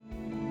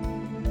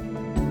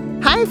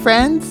Hi,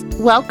 friends.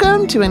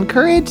 Welcome to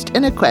Encouraged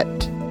and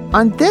Equipped.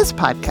 On this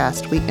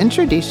podcast, we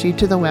introduce you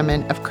to the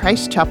women of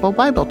Christ Chapel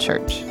Bible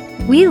Church.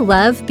 We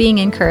love being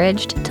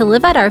encouraged to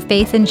live out our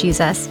faith in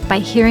Jesus by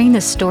hearing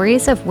the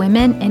stories of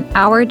women in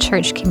our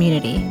church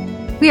community.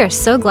 We are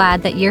so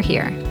glad that you're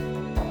here.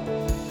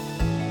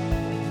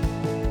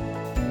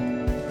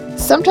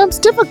 Sometimes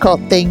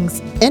difficult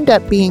things end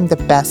up being the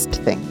best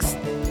things.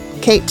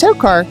 Kate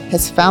Tokar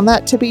has found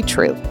that to be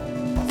true.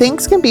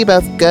 Things can be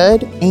both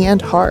good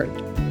and hard.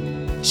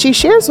 She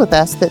shares with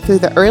us that through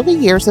the early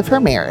years of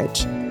her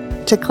marriage,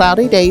 to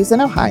cloudy days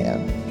in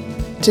Ohio,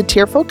 to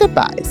tearful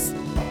goodbyes,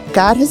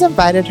 God has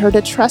invited her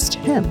to trust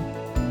Him.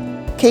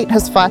 Kate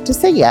has fought to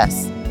say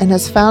yes and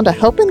has found a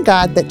hope in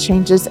God that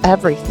changes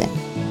everything.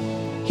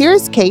 Here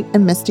is Kate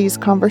and Misty's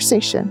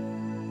conversation.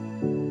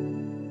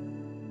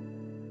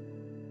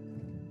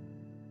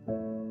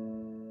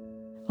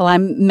 Well,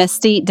 I'm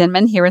Misty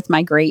Denman here with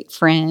my great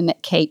friend,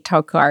 Kate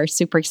Tokar.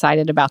 Super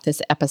excited about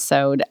this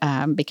episode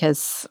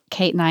because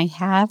Kate and I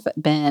have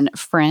been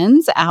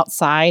friends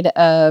outside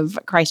of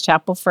Christ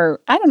Chapel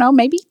for, I don't know,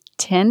 maybe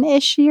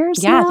 10-ish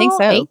years now? I think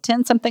so. 8,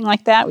 10, something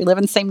like that. We live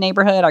in the same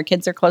neighborhood. Our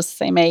kids are close to the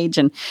same age.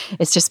 And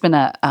it's just been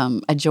a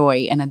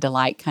joy and a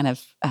delight kind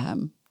of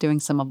doing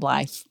some of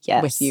life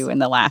with you in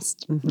the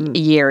last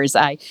years.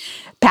 I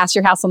pass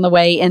your house on the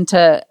way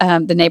into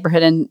the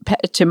neighborhood and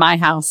to my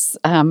house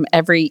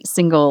every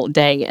single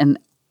day. And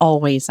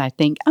always I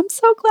think, I'm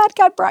so glad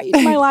God brought you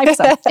to my life.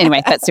 So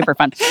anyway, that's super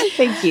fun.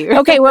 Thank you.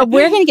 Okay, well,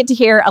 we're going to get to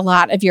hear a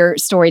lot of your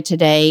story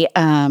today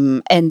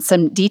and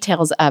some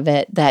details of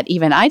it that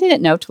even I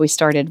didn't know till we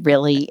started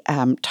really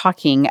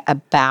talking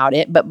about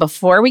it. But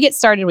before we get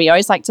started, we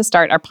always like to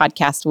start our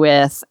podcast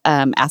with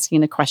asking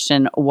the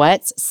question,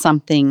 what's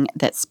something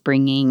that's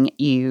bringing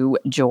you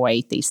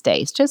joy these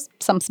days? Just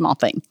some small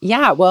thing.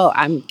 Yeah, well,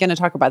 I'm going to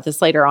talk about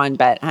this later on,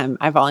 but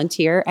I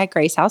volunteer at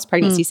Grace House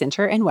Pregnancy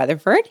Center in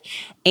Weatherford,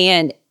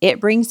 and it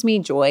brings me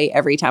joy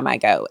every time I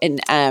go.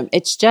 And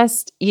it's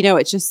just,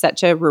 it's just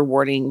such a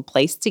rewarding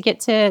place to get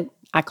to.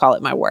 I call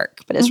it my work,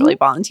 but it's really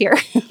volunteer.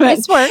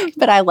 It's work.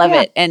 But I love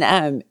it.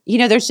 And,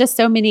 there's just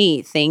so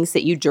many things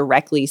that you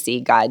directly see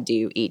God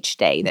do each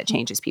day that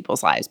changes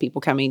people's lives.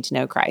 People coming to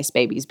know Christ,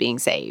 babies being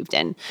saved,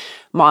 and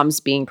moms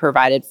being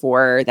provided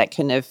for that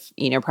couldn't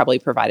have, probably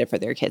provided for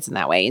their kids in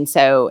that way. And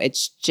so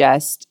it's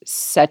just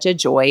such a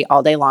joy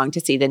all day long to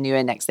see the new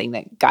and next thing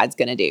that God's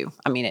going to do.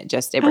 I mean, it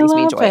brings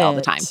me joy all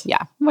the time.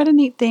 Yeah. What a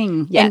neat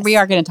thing. Yes. And we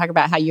are going to talk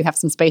about how you have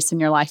some space in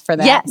your life for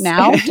that Yes.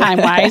 now,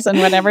 time-wise and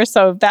whatever.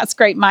 So that's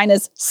great. Mine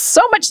is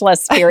so much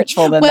less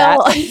spiritual than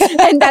that.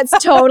 And that's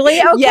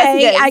totally okay.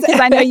 Yes, because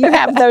I know you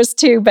have those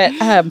too. But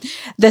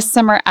this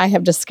summer, I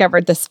have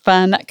discovered this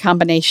fun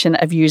combination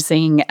of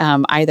using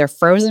either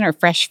frozen or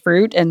fresh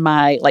fruit in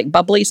my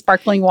bubbly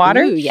sparkling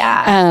water. Ooh,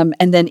 yeah.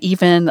 And then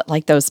even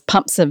those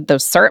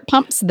syrup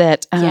pumps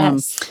that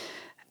Yes.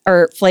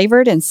 are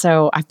flavored. And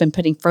so I've been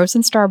putting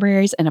frozen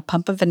strawberries and a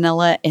pump of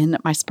vanilla in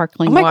my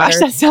sparkling water. Oh my gosh,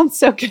 that sounds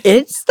so good.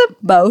 It's the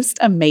most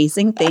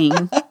amazing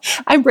thing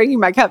I'm bringing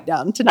my cup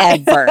down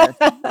tonight. ever.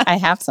 I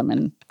have some,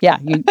 and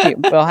you do.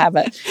 We'll have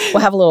a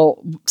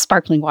little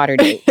sparkling water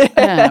date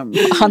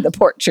on the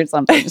porch or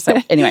something. So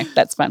anyway,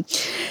 that's fun.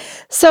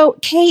 So,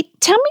 Kate,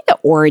 tell me the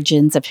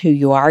origins of who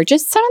you are,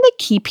 just some of the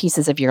key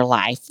pieces of your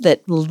life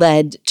that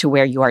led to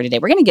where you are today.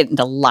 We're going to get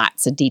into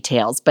lots of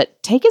details,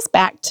 but take us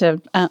back to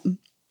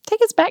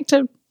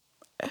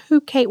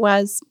who Kate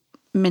was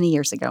many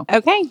years ago.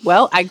 Okay.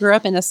 Well, I grew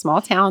up in a small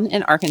town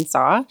in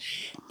Arkansas,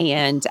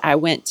 and I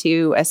went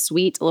to a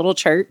sweet little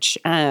church.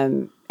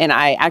 And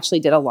I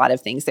actually did a lot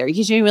of things there.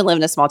 Because you live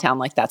in a small town,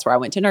 that's where I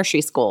went to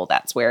nursery school.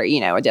 That's where,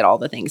 I did all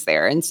the things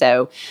there. And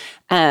so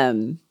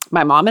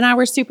my mom and I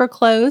were super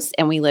close,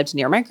 and we lived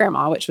near my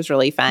grandma, which was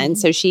really fun.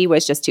 So she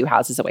was just 2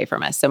 houses away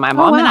from us. So my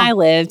mom and I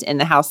lived in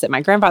the house that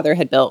my grandfather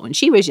had built when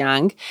she was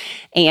young.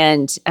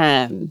 And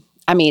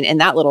in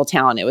that little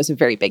town, it was a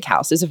very big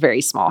house. It was a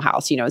very small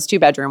house. It was 2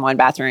 bedroom, 1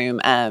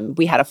 bathroom.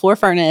 We had a floor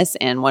furnace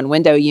and 1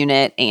 window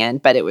unit,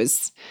 but it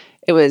was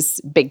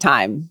big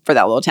time for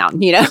that little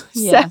town,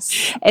 Yes.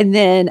 So, and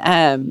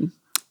then,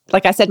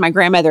 like I said, my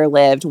grandmother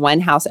lived 1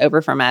 house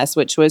over from us,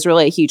 which was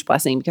really a huge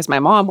blessing because my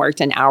mom worked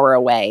an hour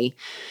away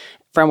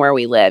from where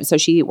we lived. So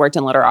she worked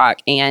in Little Rock.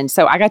 And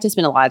so I got to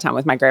spend a lot of time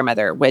with my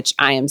grandmother, which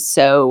I am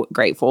so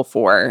grateful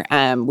for.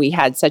 We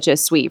had such a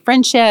sweet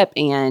friendship.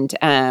 And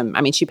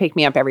she picked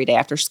me up every day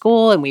after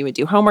school, and we would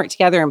do homework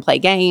together and play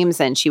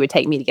games. And she would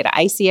take me to get an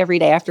icy every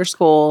day after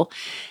school.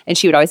 And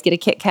she would always get a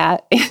Kit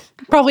Kat.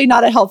 Probably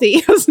not it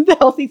wasn't the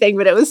healthy thing,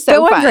 but it was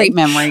so fun. Great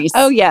memories.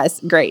 Oh, yes.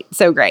 Great.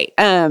 So great.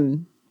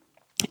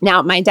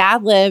 Now, my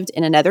dad lived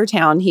in another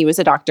town. He was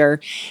a doctor,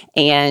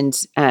 and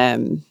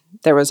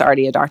there was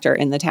already a doctor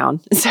in the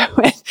town. So,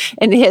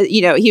 and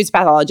he was a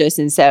pathologist,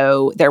 and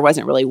so there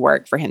wasn't really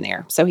work for him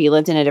there. So he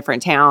lived in a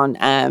different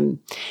town.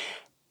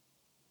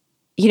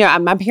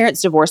 my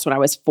parents divorced when I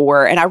was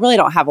 4, and I really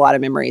don't have a lot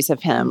of memories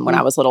of him when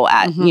I was little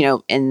at,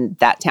 in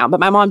that town. But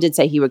my mom did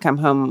say he would come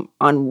home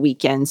on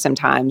weekends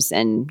sometimes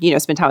and,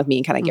 spend time with me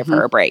and kind of give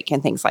her a break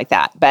and things like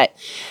that. But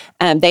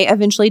they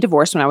eventually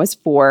divorced when I was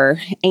 4.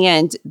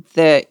 And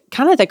the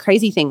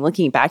crazy thing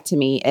looking back to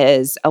me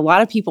is a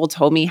lot of people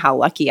told me how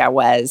lucky I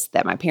was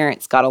that my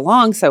parents got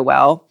along so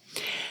well.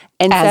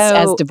 And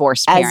as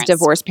divorced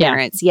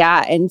parents.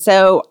 Yeah. And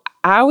so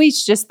I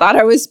always just thought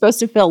I was supposed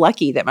to feel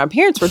lucky that my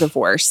parents were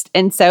divorced.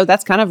 And so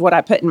that's kind of what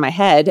I put in my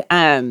head.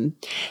 And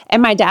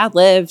my dad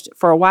lived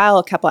for a while,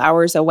 a couple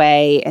hours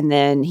away, and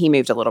then he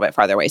moved a little bit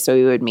farther away. So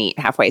we would meet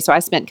halfway. So I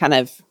spent kind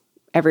of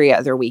every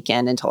other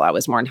weekend until I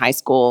was more in high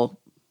school,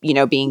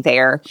 being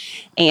there.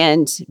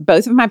 And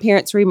both of my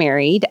parents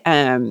remarried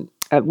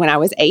when I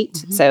was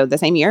 8, so the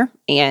same year.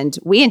 And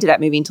we ended up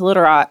moving to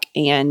Little Rock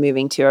and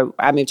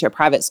I moved to a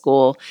private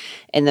school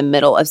in the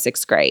middle of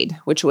 6th grade,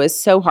 which was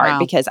so hard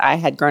because I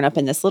had grown up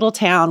in this little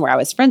town where I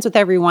was friends with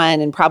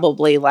everyone and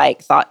probably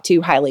thought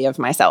too highly of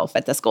myself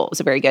at the school. It was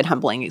a very good,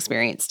 humbling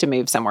experience to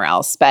move somewhere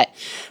else. But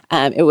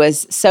it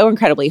was so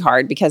incredibly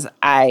hard because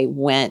I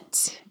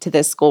went to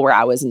this school where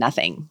I was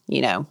nothing,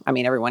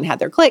 everyone had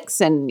their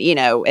cliques and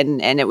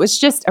it was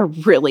just a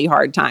really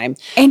hard time.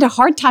 And a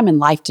hard time in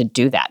life to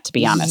do that, to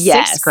be honest.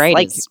 Yes, 6th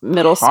grade is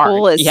middle hard.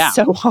 school is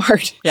so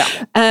hard.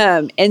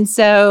 Yeah. And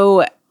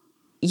so,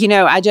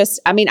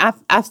 I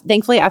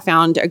thankfully I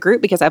found a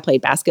group because I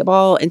played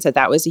basketball. And so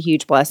that was a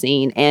huge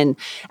blessing. And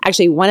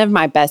actually one of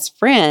my best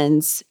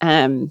friends,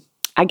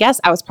 I guess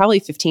I was probably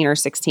 15 or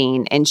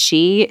 16, and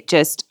she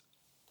just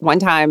one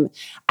time,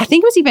 I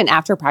think it was even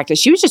after practice,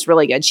 she was just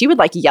really good. She would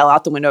yell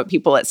out the window at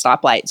people at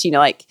stoplights,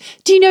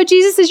 do you know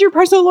Jesus is your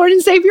personal Lord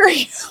and Savior?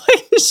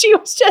 She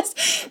was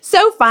just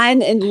so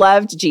fun and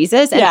loved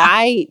Jesus. And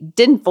I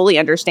didn't fully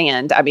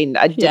understand. I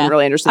didn't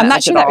really understand. I'm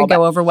not sure that would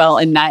go over well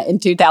in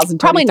 2023.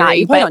 Probably not.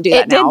 You probably don't do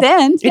that now.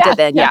 It did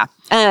then. Yeah.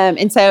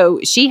 And so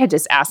she had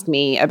just asked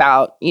me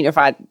about,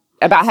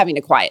 about having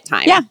a quiet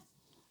time. Yeah.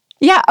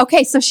 Yeah.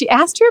 Okay. So she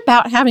asked you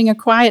about having a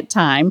quiet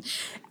time.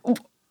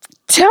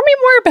 Tell me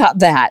more about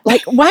that. Why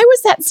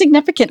was that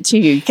significant to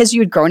you? Because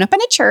you had grown up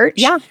in a church.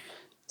 Yeah.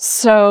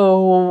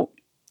 So,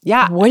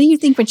 what do you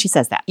think when she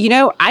says that?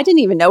 I didn't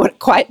even know what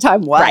quiet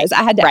time was. Right.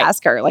 I had to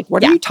ask her,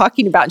 what are you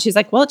talking about? And she's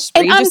like, well, it's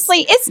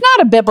honestly, it's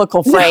not a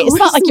biblical phrase. It's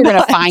not like you're going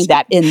to find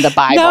that in the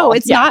Bible. No,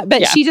 it's not.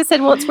 But she just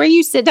said, well, it's where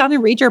you sit down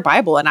and read your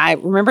Bible. And I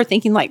remember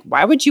thinking,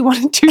 why would you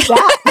want to do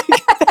that?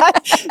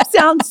 That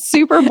sounds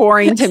super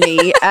boring to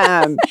me.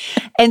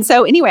 And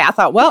so anyway, I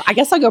thought, well, I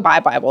guess I'll go buy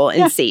a Bible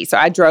and see. So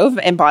I drove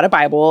and bought a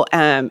Bible.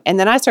 And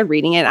then I started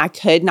reading it, and I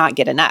could not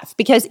get enough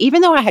because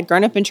even though I had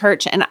grown up in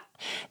church and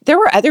there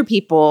were other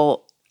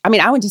people, I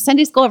went to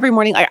Sunday school every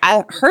morning.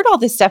 I heard all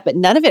this stuff, but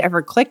none of it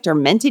ever clicked or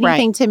meant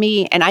anything to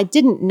me. And I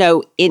didn't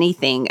know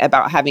anything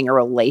about having a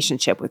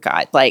relationship with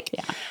God.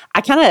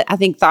 I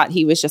think thought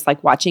he was just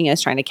watching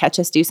us, trying to catch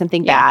us do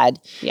something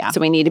bad. Yeah.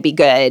 So we need to be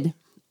good.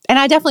 And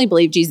I definitely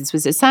believe Jesus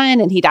was his son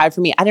and he died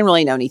for me. I didn't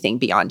really know anything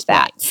beyond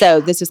that. Right. So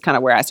this is kind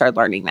of where I started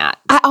learning that.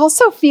 I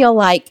also feel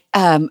a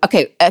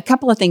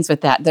couple of things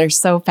with that. They're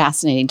so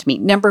fascinating to me.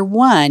 Number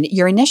one,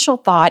 your initial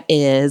thought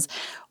is,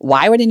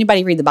 why would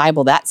anybody read the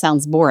Bible? That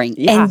sounds boring.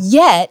 Yeah. And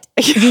yet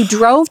you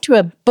drove to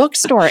a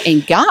bookstore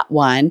and got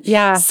one.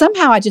 Yeah.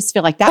 Somehow I just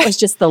feel like that was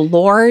just the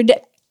Lord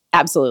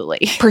absolutely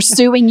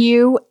pursuing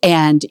you,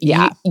 and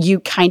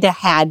you kind of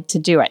had to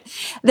do it.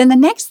 Then the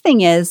next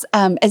thing is,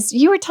 as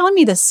you were telling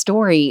me this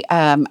story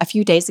a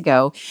few days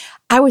ago,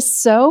 I was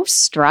so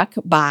struck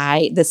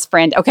by this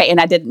friend. Okay, and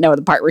I didn't know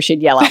the part where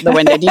she'd yell out the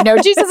window, do you know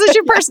Jesus is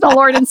your personal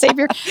Lord and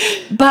Savior?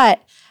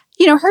 But,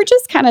 her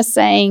just kind of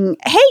saying,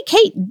 hey,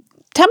 Kate,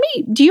 tell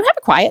me, do you have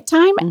a quiet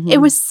time? Mm-hmm. It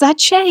was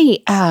such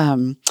a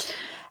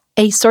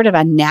sort of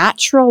a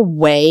natural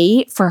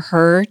way for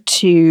her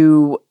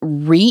to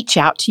reach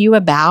out to you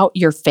about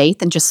your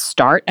faith and just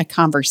start a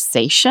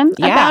conversation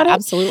about it.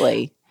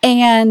 Absolutely.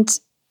 And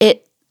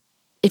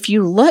if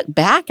you look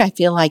back, I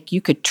feel like you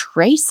could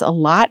trace a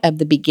lot of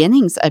the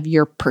beginnings of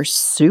your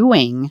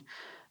pursuing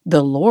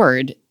the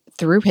Lord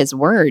through his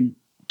word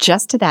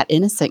just to that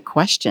innocent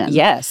question.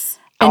 Yes.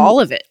 And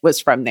all of it was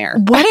from there.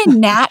 What a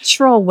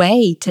natural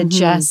way to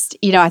just,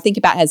 I think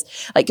about as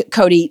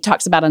Cody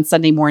talks about on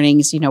Sunday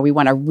mornings, we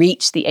want to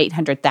reach the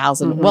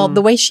 800,000. Well,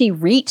 the way she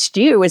reached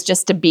you was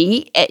just to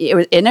be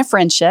in a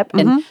friendship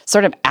and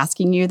sort of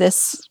asking you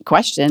this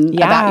question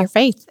about your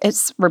faith.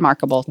 It's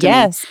remarkable to me.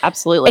 Yes,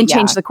 absolutely. And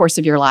changed the course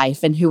of your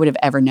life, and who would have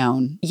ever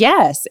known?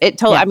 Yes, it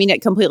totally,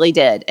 it completely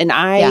did. And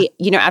I,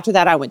 after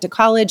that I went to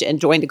college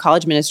and joined a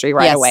college ministry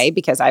right away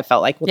because I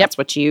felt like, that's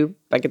what you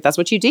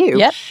do.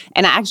 Yep.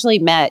 And I actually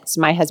met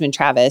my husband,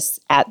 Travis,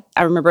 I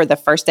remember the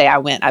first day I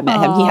went, I met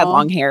him. He had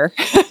long hair.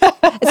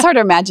 It's hard to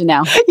imagine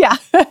now. Yeah.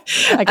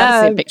 I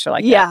got to see a picture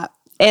like that. Yeah.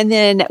 And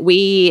then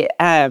we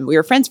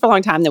were friends for a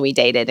long time. Then we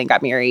dated and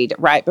got married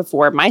right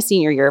before my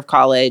senior year of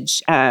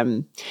college.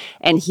 And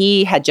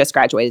he had just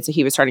graduated, so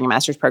he was starting a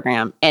master's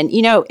program. And,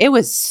 it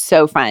was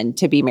so fun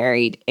to be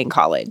married in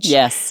college.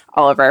 Yes.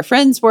 All of our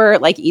friends were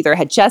either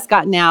had just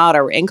gotten out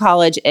or were in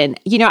college. And,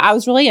 I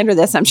was really under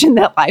the assumption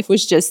that life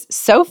was just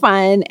so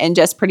fun and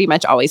just pretty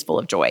much always full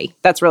of joy.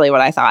 That's really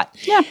what I thought.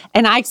 Yeah.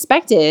 And I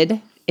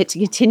expected it to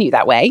continue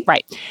that way.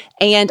 Right.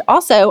 And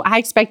also, I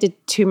expected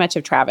too much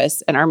of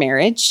Travis in our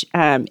marriage.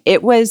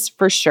 It was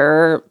for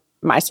sure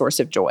my source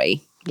of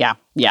joy. Yeah.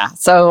 Yeah.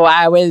 So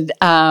I would,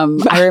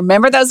 I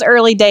remember those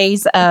early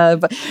days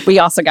we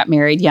also got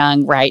married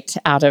young, right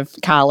out of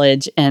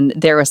college. And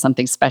there was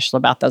something special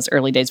about those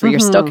early days where you're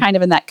still kind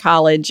of in that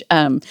college,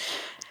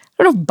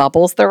 I don't know if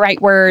bubble's the right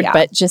word,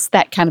 but just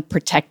that kind of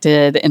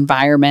protected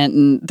environment.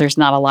 And there's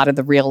not a lot of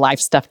the real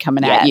life stuff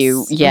coming at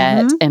you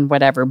yet and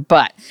whatever.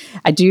 But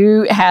I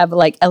do have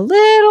like a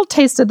little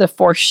taste of the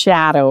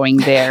foreshadowing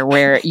there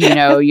where,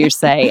 you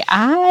say,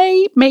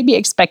 I maybe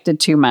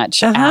expected too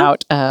much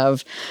out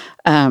of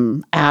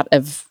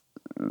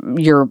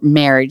your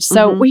marriage.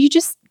 So will you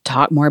just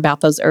talk more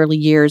about those early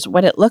years,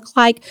 what it looked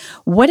like?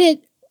 What did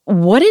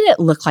it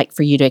look like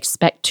for you to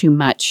expect too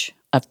much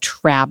of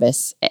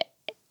Travis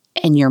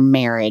in your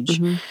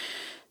marriage?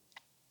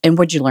 And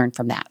what'd you learn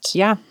from that?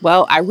 Yeah.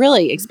 Well, I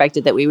really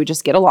expected that we would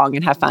just get along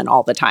and have fun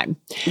all the time.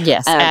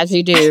 Yes, as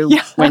you do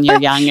when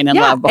you're young and in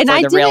love before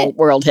the real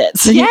world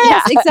hits.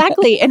 Yes,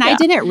 exactly. And I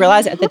didn't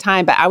realize at the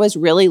time, but I was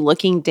really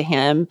looking to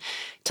him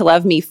to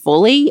love me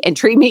fully and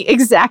treat me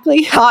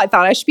exactly how I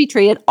thought I should be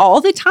treated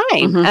all the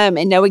time,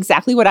 and know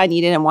exactly what I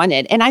needed and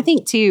wanted. And I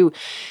think too,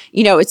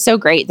 it's so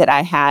great that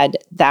I had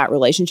that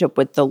relationship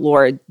with the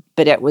Lord,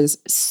 but it was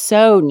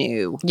so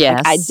new. Yes.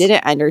 Like, I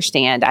didn't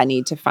understand I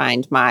need to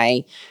find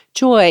my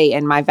joy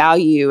and my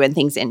value and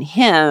things in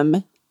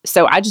him.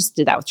 So I just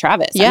did that with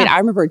Travis. Yeah. I mean, I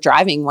remember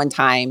driving one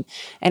time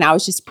and I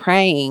was just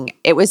praying.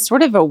 It was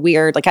sort of a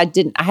weird, I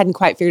hadn't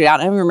quite figured it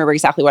out. I don't remember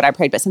exactly what I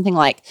prayed, but something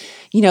like,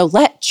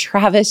 let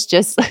Travis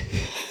just,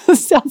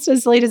 sounds so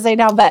silly to say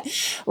now, but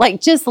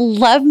just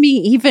love me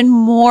even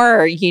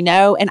more,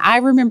 And I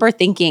remember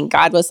thinking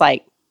God was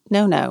like,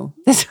 no,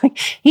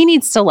 he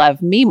needs to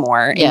love me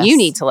more and you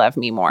need to love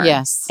me more.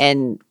 Yes.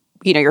 And,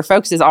 your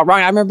focus is all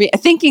wrong. I remember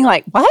thinking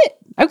what?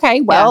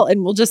 Okay, well,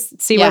 and we'll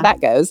just see where that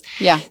goes.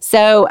 Yeah.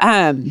 So,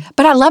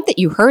 but I love that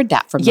you heard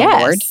that from the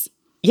Lord.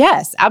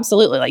 Yes,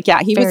 absolutely.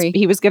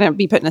 He was going to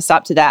be putting a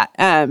stop to that.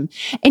 And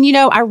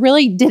I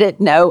really didn't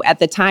know at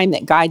the time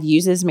that God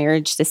uses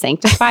marriage to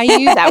sanctify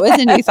you. That was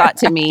a new thought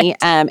to me.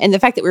 And the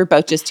fact that we were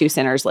both just two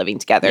sinners living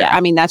together. Yeah.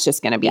 I mean, that's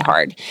just going to be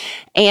hard.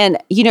 And,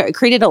 it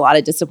created a lot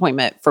of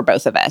disappointment for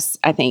both of us,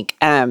 I think.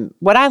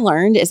 What I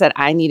learned is that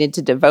I needed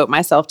to devote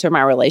myself to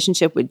my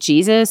relationship with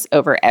Jesus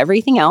over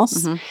everything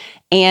else.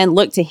 And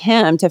look to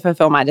him to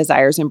fulfill my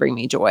desires and bring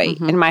me joy.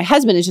 And my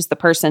husband is just the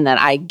person that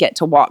I get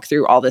to walk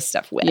through all this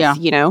stuff with,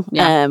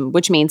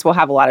 which means we'll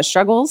have a lot of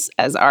struggles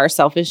as our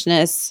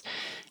selfishness.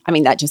 I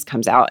mean, that just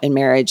comes out in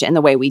marriage and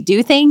the way we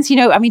do things,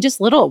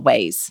 just little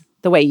ways,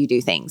 the way you do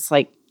things.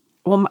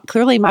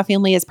 Clearly my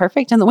family is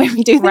perfect and the way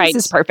we do things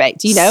is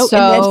perfect,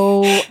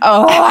 So,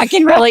 I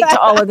can relate to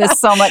all of this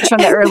so much from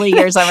the early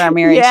years of our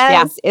marriage.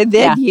 Yes. Yeah. And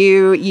then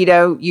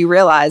you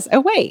realize, oh,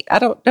 wait, I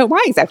don't know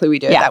why exactly we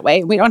do it that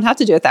way. We don't have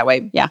to do it that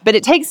way. Yeah. But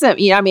it takes some,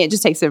 it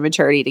just takes some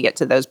maturity to get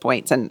to those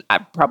points. And I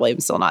probably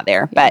am still not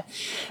there. Yeah.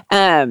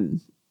 But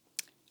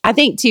I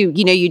think too,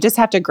 you just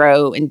have to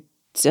grow and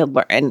to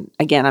learn. And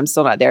again, I'm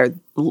still not there,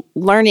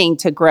 learning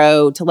to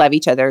grow, to love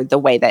each other the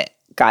way that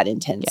God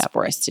intends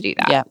for us to do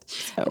that. Yep.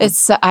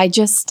 So.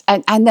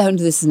 I know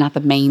this is not the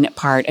main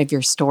part of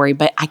your story,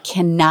 but I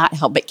cannot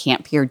help but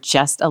camp here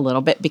just a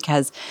little bit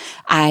because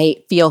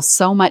I feel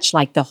so much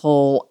like the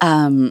whole,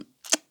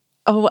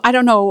 I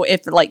don't know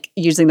if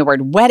using the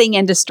word wedding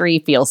industry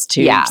feels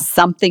too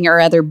something or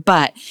other,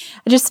 but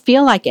I just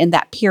feel like in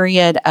that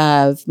period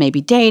of maybe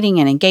dating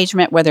and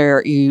engagement,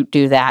 whether you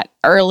do that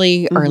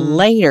early or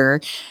later,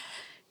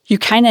 you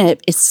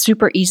it's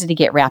super easy to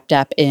get wrapped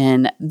up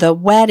in the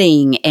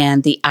wedding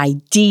and the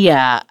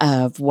idea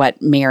of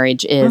what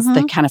marriage is,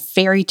 the kind of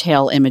fairy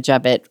tale image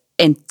of it,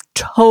 and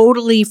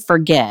totally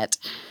forget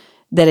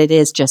that it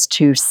is just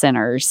two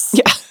sinners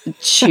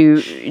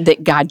that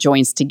God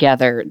joins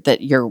together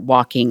that you're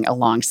walking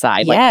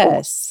alongside.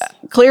 Yes.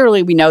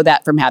 Clearly we know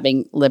that from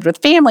having lived with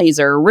families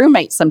or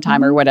roommates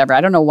sometime or whatever.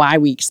 I don't know why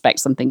we expect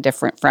something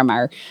different from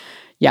our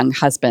young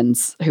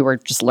husbands who are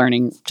just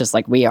learning just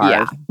like we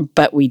are,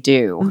 but we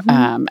do.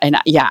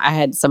 I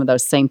had some of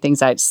those same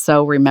things. I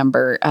so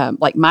remember,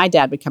 my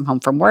dad would come home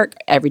from work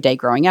every day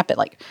growing up at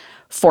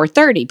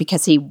 4:30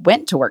 because he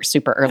went to work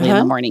super early in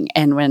the morning.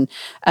 And when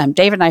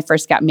David and I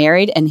first got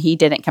married and he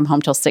didn't come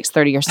home till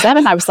 6:30 or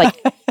 7, I was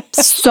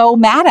so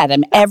mad at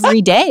him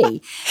every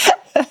day.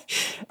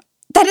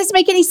 That doesn't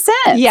make any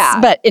sense. Yeah.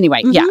 But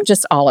anyway,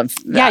 just all of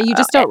you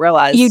just don't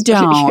realize. You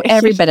don't.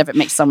 Every bit of it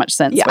makes so much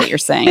sense what you're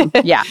saying.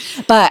 Yeah.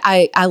 But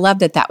I love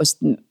that was,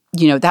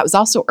 that was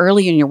also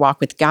early in your walk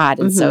with God.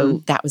 And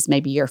so that was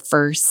maybe your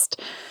first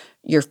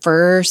your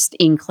first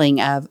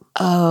inkling of,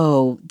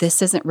 oh,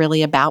 this isn't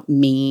really about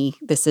me.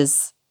 This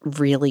is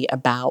really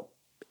about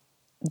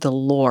the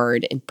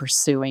Lord and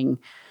pursuing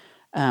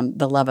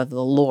the love of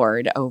the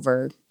Lord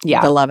over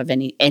the love of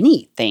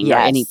anything or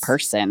any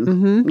person.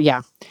 Mm-hmm.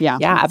 Yeah. Yeah,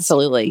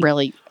 absolutely.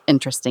 Really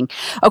interesting.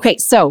 Okay,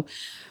 so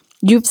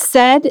you've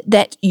said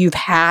that you've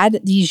had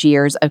these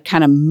years of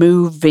kind of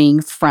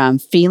moving from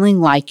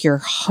feeling like your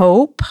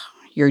hope,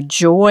 your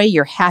joy,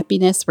 your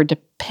happiness were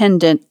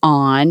dependent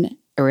on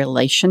a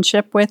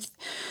relationship with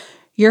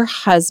your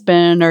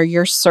husband or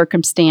your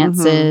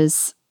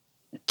circumstances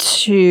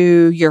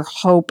to your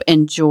hope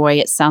and joy.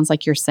 It sounds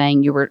like you're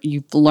saying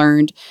you've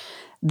learned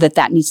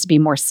that needs to be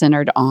more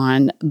centered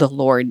on the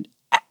Lord.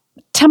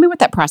 Tell me what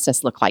that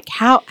process looked like.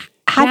 How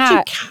did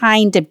you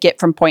kind of get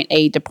from point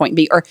A to point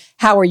B, or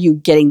how are you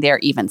getting there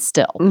even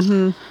still?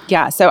 Mm-hmm.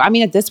 Yeah. So, I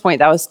mean, at this point,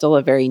 that was still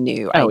a very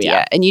new idea.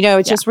 Yeah. And,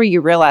 it's just where you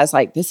realize,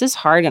 like, this is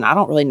hard and I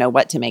don't really know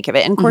what to make of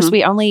it. And, of course,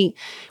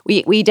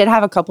 we did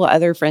have a couple of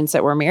other friends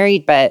that were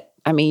married, but,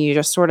 I mean, you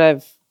just sort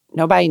of,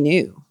 nobody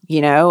knew,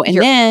 and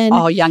You're then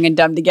all young and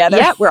dumb together.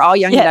 Yeah, we're all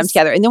young and dumb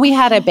together. And then we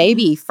had a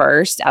baby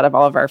first out of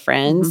all of our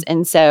friends.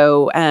 And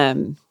so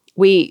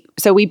we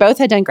both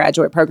had done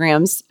graduate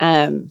programs.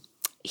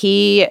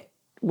 He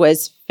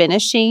was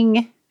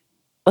finishing,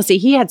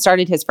 he had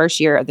started his first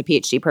year of the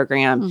PhD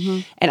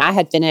program, and I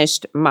had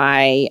finished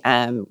my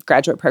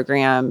graduate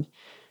program,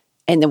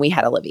 and then we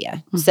had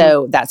Olivia.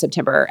 So that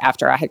September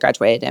after I had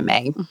graduated in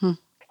May.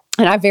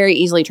 And I very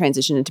easily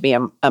transitioned into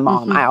being a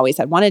mom. I always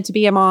had wanted to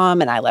be a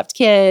mom, and I left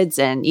kids,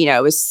 and,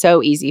 it was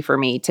so easy for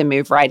me to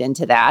move right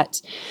into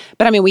that.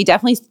 But I mean, we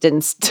definitely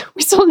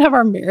we still didn't have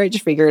our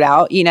marriage figured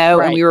out,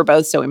 and we were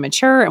both so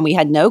immature, and we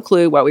had no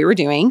clue what we were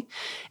doing.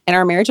 And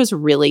our marriage was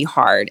really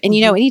hard. And,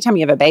 anytime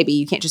you have a baby,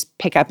 you can't just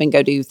pick up and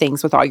go do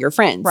things with all your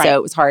friends. So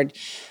it was hard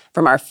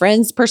from our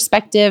friends'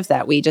 perspective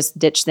that we just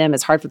ditched them.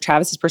 It's hard for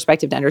Travis's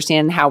perspective to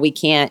understand how we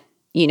can't,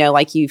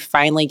 like you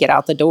finally get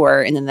out the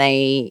door and then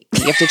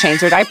you have to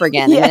change their diaper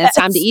again. And then it's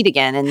time to eat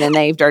again. And then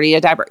they've dirtied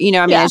a diaper.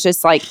 It's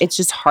just it's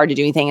just hard to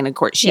do anything. And of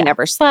course, she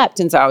never slept.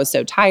 And so I was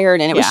so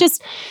tired. And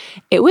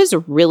it was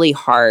really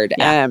hard.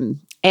 Yeah.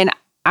 And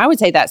I would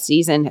say that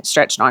season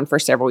stretched on for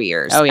several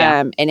years. Oh,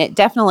 yeah. And it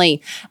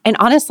definitely, and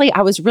honestly,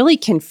 I was really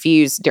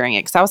confused during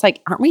it because I was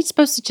like, aren't we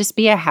supposed to just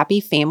be a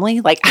happy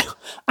family? Like,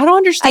 I don't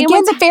understand.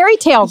 Again, the fairy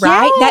tale,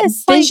 right?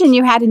 Yes, that vision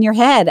you had in your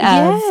head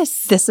of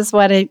this is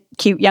what a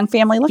cute young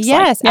family looks like.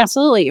 Yes,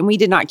 absolutely. And we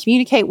did not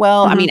communicate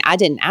well. I mean, I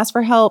didn't ask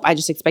for help. I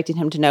just expected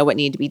him to know what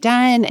needed to be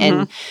done.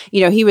 And,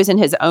 he was in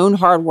his own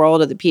hard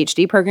world of the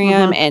PhD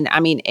program. And I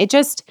mean, it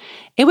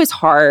was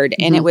hard.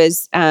 And it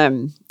was,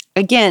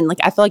 again,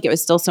 I feel like it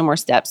was still some more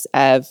steps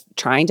of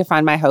trying to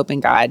find my hope in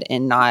God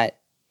and not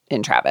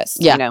in Travis.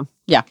 Yeah.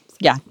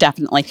 Yeah,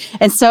 definitely.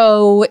 And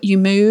so you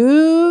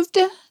moved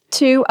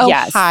to Ohio.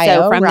 Yeah,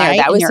 so from there,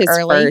 that was his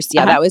first.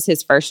 Yeah, that was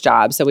his first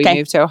job. So we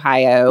moved to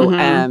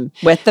Ohio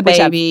with the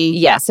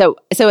baby. So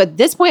at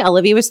this point,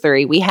 Olivia was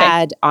 3. We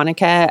had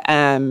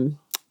Annika.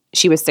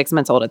 She was 6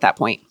 months old at that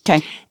point.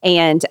 Okay.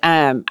 And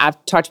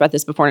I've talked about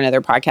this before in another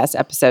podcast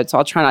episode, so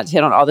I'll try not to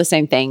hit on all the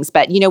same things.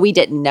 But, we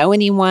didn't know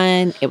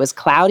anyone. It was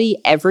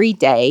cloudy every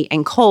day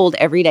and cold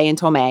every day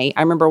until May.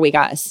 I remember we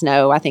got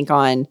snow, I think,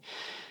 on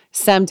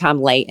sometime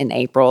late in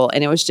April,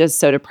 and it was just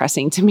so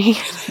depressing to me.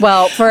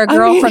 Well, for a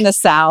girl from the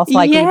South, we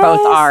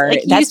both are,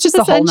 that's just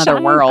a whole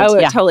nother world. Oh,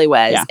 it totally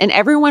was. Yeah. And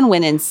everyone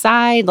went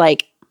inside.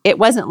 It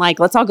wasn't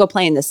like, let's all go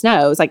play in the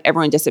snow. It was like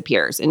everyone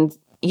disappears. And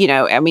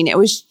it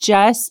was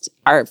just,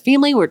 our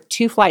family were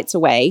 2 flights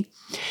away.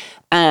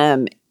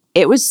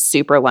 It was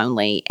super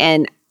lonely.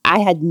 And I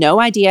had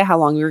no idea how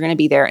long we were going to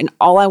be there. And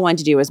all I wanted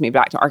to do was move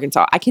back to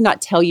Arkansas. I cannot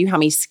tell you how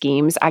many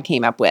schemes I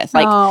came up with.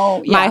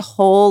 My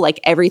whole,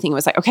 everything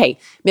was like, okay,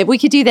 maybe we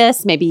could do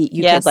this. Maybe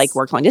you could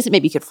work long distance.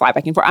 Maybe you could fly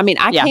back and forth. I mean,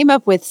 I came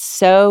up with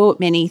so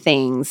many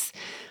things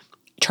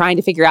trying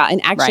to figure out. And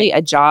actually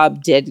a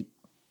job did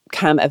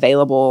come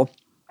available.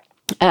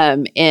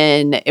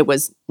 And it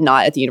was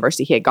not at the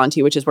university he had gone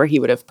to, which is where he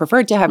would have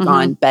preferred to have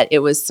gone, but it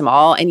was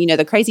small. And,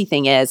 the crazy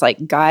thing is,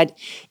 God,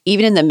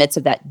 even in the midst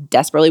of that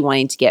desperately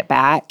wanting to get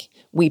back,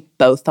 we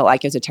both felt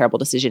like it was a terrible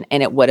decision.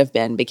 And it would have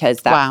been because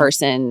that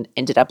person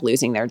ended up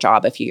losing their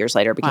job a few years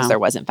later because there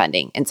wasn't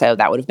funding. And so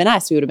that would have been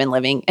us. We would have been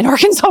living in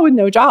Arkansas with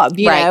no job,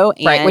 you know?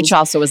 Right, which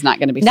also was not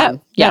going to be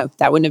fun. No,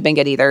 that wouldn't have been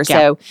good either. Yeah.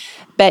 So,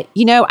 but,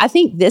 I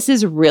think this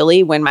is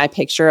really when my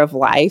picture of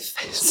life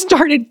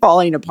started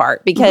falling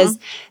apart because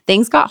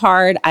things got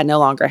hard. I no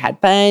longer had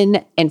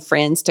fun and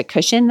friends to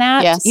cushion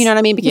that. Yes. You know what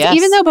I mean? Because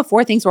even though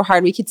before things were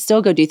hard, we could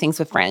still go do things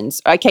with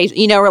friends.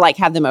 Occasionally, or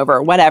have them over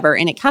or whatever.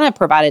 And it kind of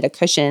provided a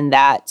cushion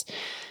that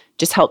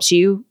just helps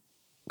you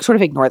sort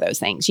of ignore those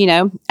things,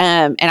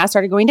 And I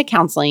started going to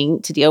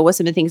counseling to deal with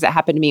some of the things that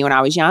happened to me when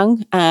I was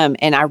young.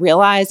 And I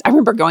realized, I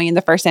remember going in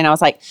the first day and I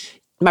was like,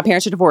 my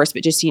parents are divorced,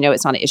 but just,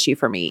 it's not an issue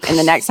for me. And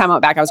the next time I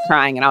went back, I was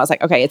crying and I was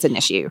like, okay, it's an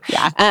issue.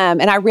 Yeah.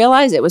 And I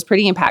realized it was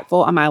pretty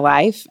impactful on my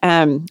life.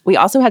 We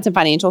also had some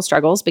financial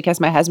struggles because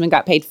my husband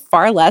got paid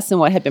far less than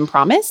what had been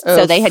promised. Oof.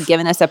 So they had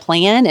given us a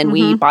plan and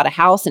we bought a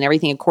house and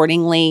everything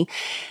accordingly.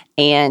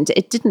 And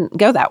it didn't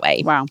go that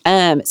way. Wow.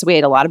 So we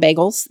ate a lot of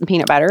bagels and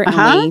peanut butter,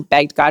 and we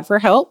begged God for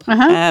help.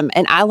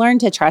 And I learned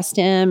to trust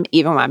him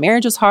even when my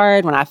marriage was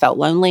hard, when I felt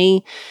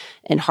lonely,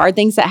 and hard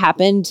things that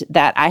happened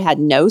that I had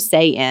no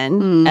say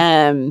in,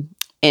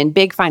 and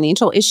big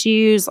financial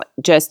issues,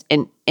 just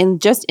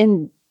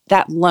in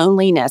that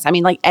loneliness. I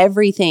mean, like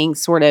everything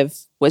sort of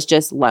was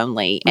just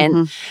lonely.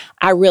 And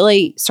I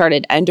really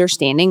started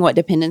understanding what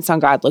dependence on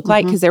God looked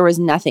like, because there was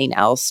nothing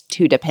else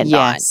to depend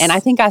on. And I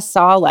think I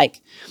saw,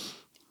 like,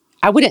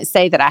 I wouldn't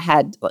say that I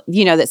had,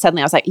 that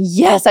suddenly I was like,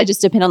 yes, I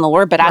just depend on the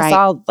Lord. But I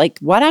saw, like,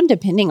 what I'm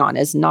depending on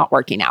is not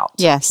working out.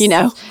 Yes.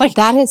 Like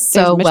that is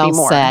so well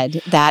more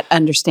said. That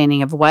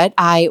understanding of what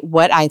I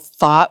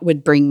thought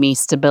would bring me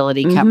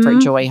stability,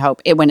 comfort, joy,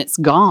 hope, when it's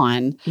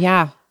gone.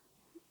 Yeah.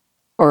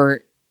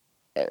 Or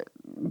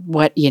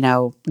what,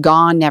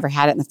 gone, never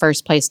had it in the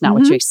first place, not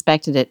what you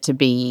expected it to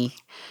be.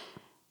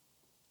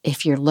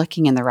 If you're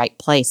looking in the right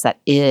place, that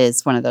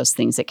is one of those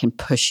things that can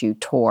push you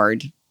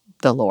toward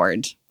the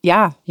Lord.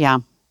 Yeah. Yeah.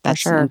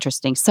 That's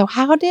interesting. So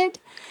how did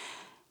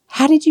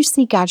you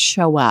see God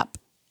show up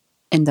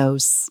in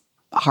those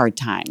hard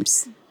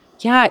times?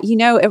 Yeah.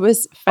 It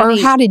was funny.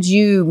 Or how did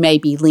you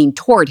maybe lean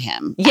toward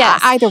him? Yeah.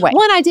 Either way.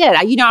 Well, and I did.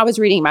 I was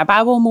reading my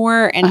Bible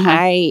more, and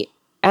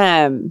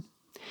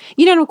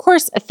and of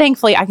course,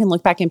 thankfully, I can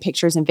look back in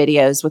pictures and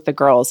videos with the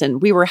girls,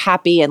 and we were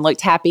happy and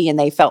looked happy, and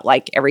they felt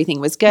like everything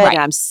was good. And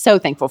I'm so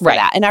thankful for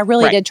that. And I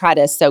really did try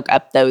to soak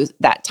up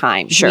that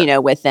time,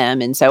 with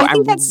them. And so I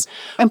think that's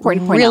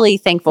important to point really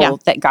out. thankful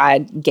that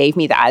God gave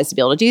me the eyes to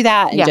be able to do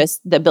that, and just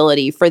the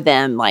ability for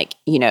them,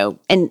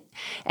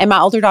 and my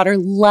older daughter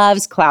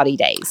loves cloudy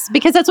days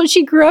because that's what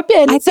she grew up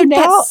in. I think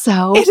that's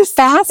so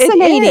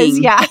fascinating. It is,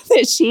 yeah.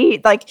 That she,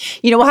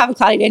 we'll have a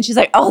cloudy day and she's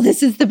like, oh,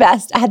 this is the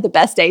best. I had the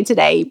best day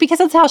today, because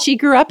that's how she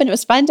grew up and it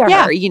was fun to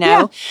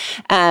her,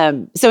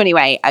 So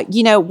anyway,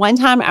 one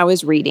time I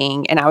was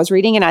reading in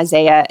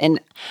Isaiah, and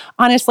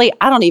honestly,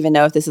 I don't even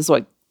know if this is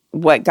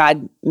what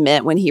God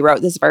meant when he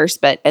wrote this verse,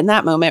 but in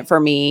that moment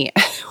for me,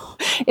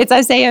 it's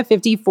Isaiah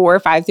 54,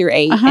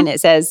 5-8, and it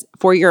says,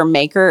 for your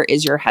maker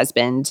is your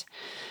husband.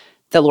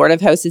 The Lord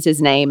of hosts is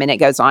his name. And it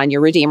goes on,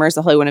 your Redeemer is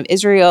the Holy One of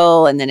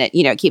Israel. And then it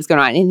keeps going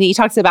on. And he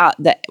talks about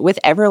that with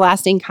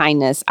everlasting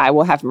kindness, I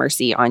will have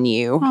mercy on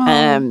you.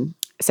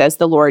 Says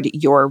the Lord,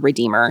 your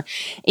Redeemer.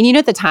 And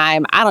at the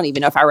time, I don't even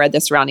know if I read the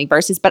surrounding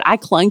verses, but I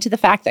clung to the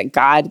fact that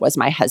God was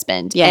my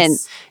husband. Yes. And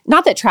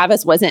not that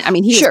Travis wasn't,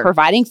 he was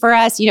providing for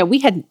us. We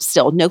had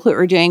still no clue what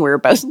we were doing. We were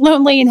both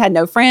lonely and had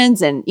no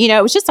friends. And,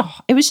 it was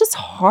just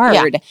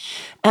hard.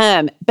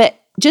 Yeah. But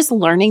just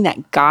learning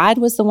that God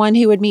was the one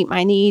who would meet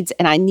my needs,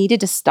 and I needed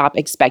to stop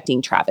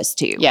expecting Travis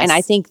to. Yes. And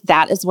I think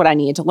that is what I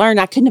needed to learn.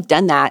 I couldn't have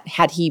done that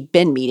had he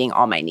been meeting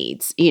all my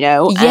needs,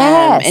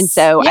 Yes. And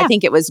so I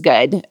think it was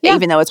good,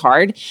 even though it's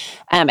hard.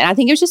 And I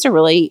think it was just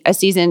a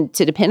season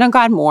to depend on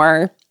God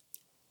more,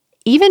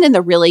 even in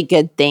the really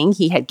good thing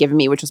he had given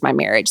me, which was my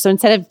marriage. So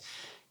instead of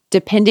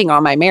depending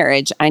on my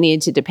marriage, I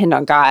needed to depend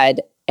on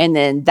God. And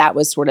then that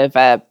was sort of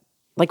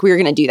we were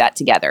going to do that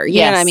together. You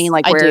know what I mean?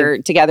 We're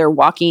together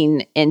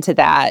walking into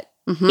that,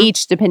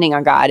 each depending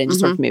on God and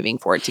just sort of moving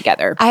forward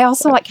together. I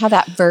also like how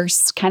that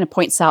verse kind of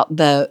points out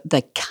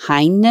the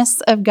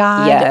kindness of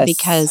God,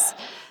 because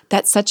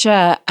that's such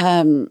a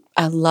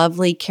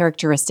lovely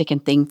characteristic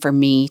and thing for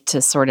me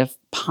to sort of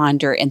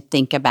ponder and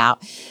think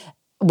about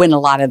when a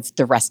lot of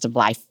the rest of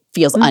life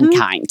feels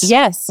unkind.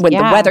 Yes. When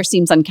the weather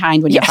seems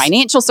unkind, when your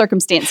financial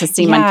circumstances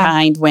seem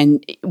unkind,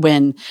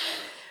 when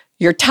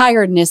your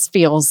tiredness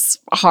feels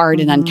hard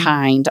and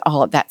unkind.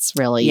 All of that's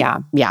really,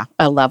 a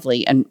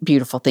lovely and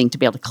beautiful thing to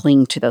be able to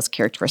cling to those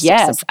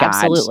characteristics of God.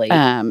 Absolutely.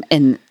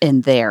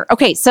 In there.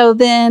 Okay, so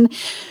then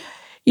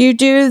you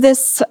do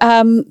this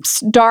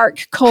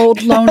dark,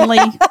 cold, lonely,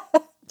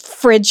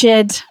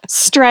 frigid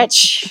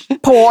stretch in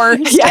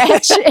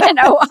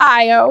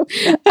Ohio.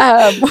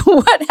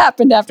 What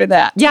happened after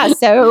that? Yeah,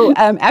 so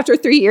after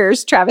 3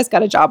 years, Travis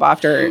got a job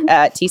offer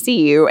at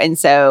TCU, and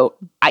so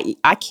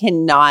I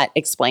cannot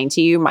explain to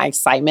you my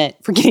excitement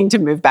for getting to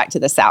move back to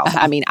the South.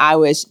 I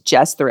was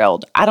just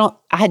thrilled. I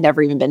had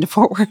never even been to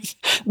Fort Worth,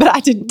 but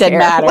I didn't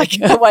matter.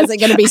 It wasn't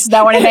going to be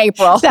snowing in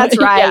April. That's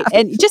right. Yeah.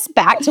 And just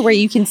back to where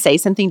you can say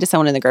something to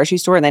someone in the grocery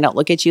store and they don't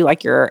look at you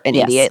like you're an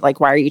idiot.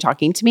 Like, why are you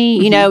talking to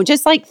me?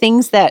 Just like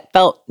things that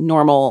felt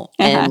normal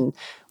and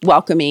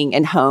welcoming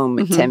and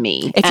home to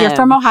me. If you're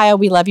from Ohio,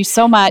 we love you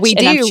so much. We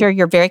do. And I'm sure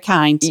you're very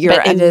kind. You're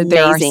amazing.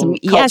 There are some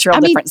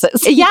cultural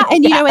differences. Yeah.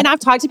 And, and I've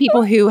talked to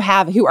people who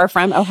are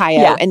from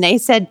Ohio and they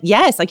said,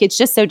 yes, it's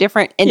just so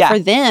different. And for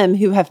them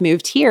who have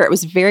moved here, it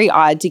was very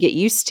odd to get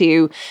used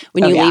to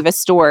when you leave a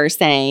store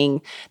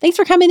saying, thanks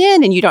for coming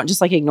in. And you don't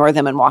just ignore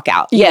them and walk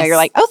out. You're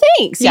like, oh,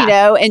 thanks,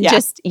 and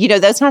just,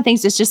 those kind of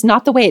things. It's just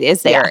not the way it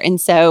is there. Yeah.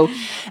 And so,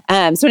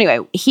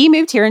 anyway, he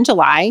moved here in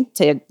July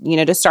to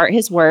start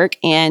his work,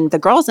 and the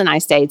girls and I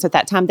stayed. So at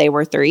that time they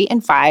were 3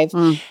 and 5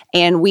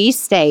 and we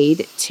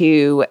stayed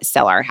to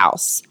sell our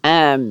house.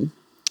 And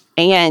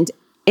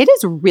it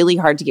is really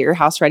hard to get your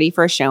house ready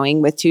for a showing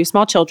with 2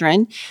 small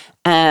children.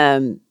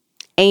 And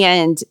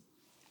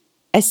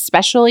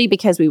especially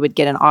because we would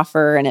get an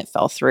offer and it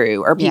fell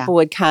through, or people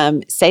would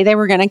come, say they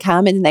were going to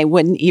come and they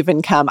wouldn't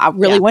even come. I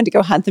really wanted to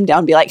go hunt them down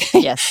and be like,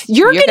 yes,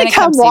 you're going to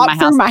come walk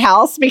through my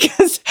house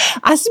because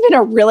I spent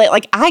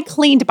I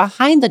cleaned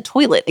behind the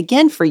toilet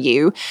again for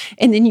you.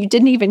 And then you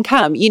didn't even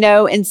come,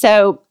 And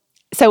so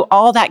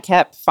all that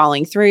kept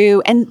falling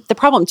through. And the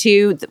problem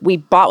too, we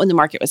bought when the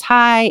market was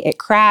high, it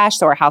crashed.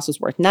 So our house was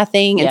worth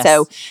nothing. And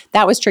so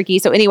that was tricky.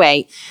 So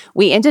anyway,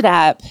 we ended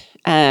up,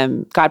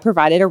 God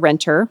provided a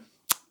renter.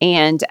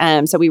 And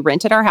so we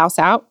rented our house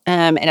out.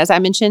 And as I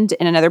mentioned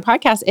in another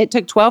podcast, it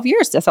took 12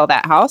 years to sell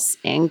that house.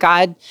 And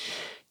God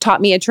taught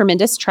me a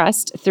tremendous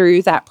trust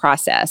through that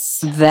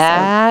process.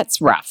 That's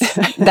rough.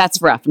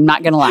 That's rough. I'm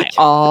not going to lie.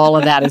 All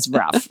of that is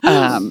rough.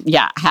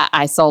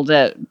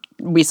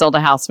 We sold a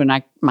house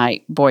when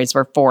my boys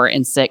were 4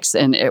 and 6,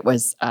 and it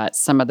was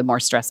some of the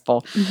more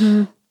stressful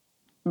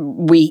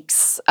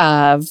weeks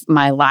of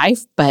my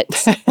life. But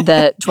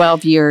the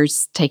 12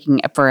 years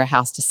taking for a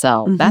house to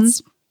sell,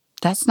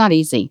 that's not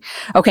easy.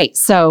 Okay,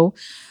 so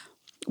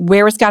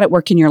where was God at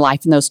work in your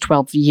life in those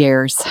 12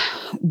 years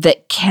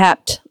that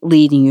kept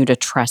leading you to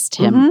trust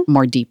Him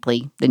more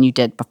deeply than you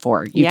did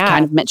before? You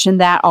kind of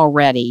mentioned that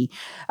already,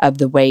 of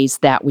the ways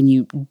that when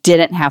you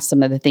didn't have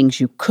some of the things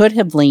you could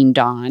have leaned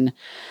on,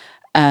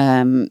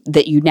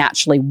 that you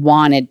naturally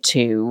wanted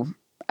to,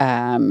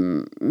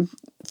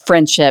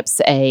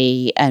 friendships,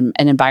 an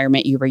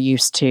environment you were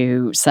used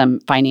to, some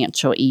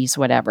financial ease,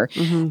 whatever,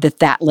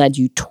 that led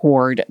you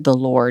toward the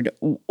Lord.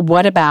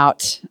 What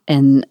about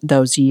in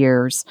those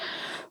years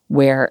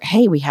where,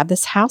 hey, we have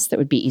this house that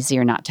would be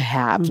easier not to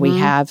have. We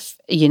have,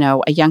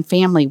 a young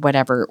family,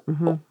 whatever.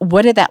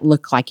 What did that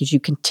look like as you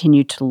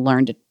continue to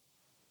learn to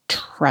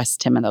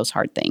trust Him in those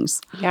hard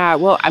things? Yeah.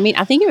 Well,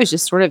 I think it was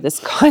just sort of this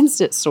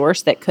constant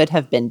source that could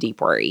have been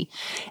deep worry.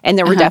 And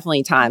there were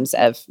definitely times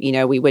of,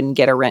 we wouldn't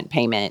get a rent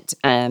payment,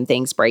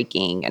 things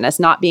breaking, and us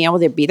not being able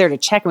to be there to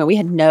check. We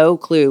had no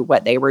clue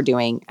what they were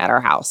doing at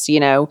our house,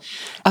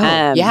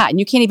 And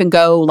you can't even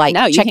go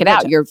check it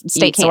out. You're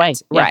states away.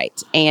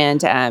 Right.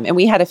 And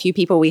we had a few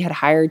people we had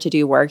hired to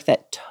do work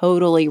that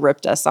totally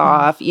ripped us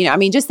off.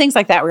 Just things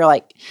like that. We were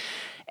like,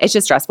 it's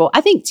just stressful.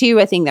 I think too,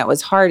 a thing that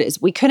was hard is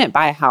we couldn't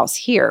buy a house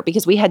here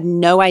because we had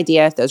no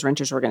idea if those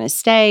renters were going to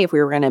stay, if we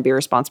were going to be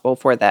responsible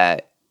for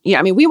the,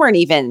 we weren't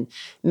even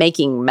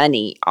making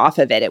money off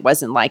of it. It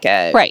wasn't like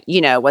a,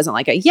 it wasn't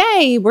like a,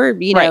 yay, we're,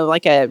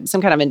 like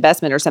some kind of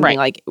investment or something.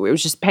 Like it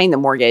was just paying the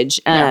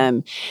mortgage.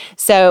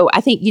 So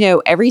I think,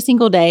 every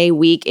single day,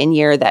 week and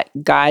year that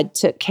God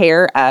took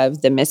care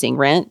of the missing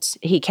rent,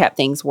 He kept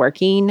things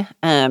working.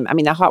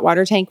 The hot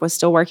water tank was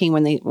still working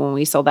when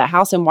we sold that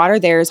house, and water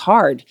there is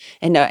hard.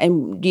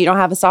 And you don't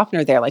have a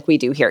softener there like we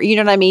do here. You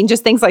know what I mean?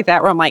 Just things like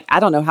that where I'm like, I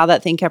don't know how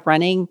that thing kept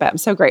running, but I'm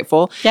so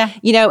grateful. Yeah.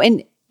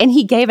 And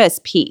He gave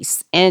us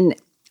peace, and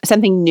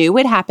something new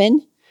would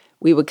happen.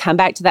 We would come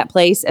back to that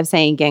place of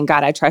saying, again,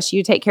 God, I trust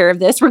you to take care of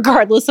this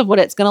regardless of what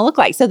it's going to look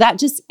like. So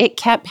that it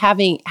kept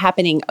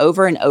happening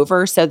over and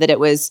over, so that it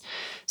was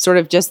sort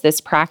of just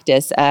this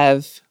practice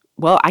of,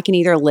 well, I can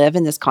either live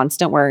in this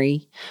constant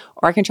worry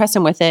or I can trust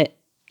Him with it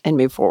and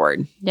move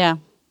forward. Yeah.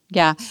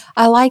 Yeah.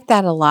 I like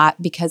that a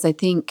lot because I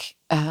think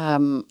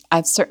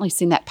I've certainly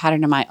seen that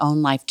pattern in my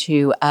own life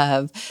too,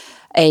 of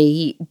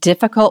a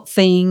difficult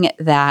thing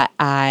that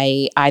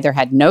I either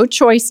had no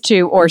choice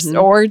to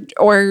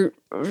or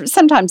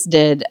sometimes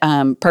did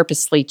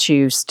purposely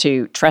choose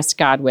to trust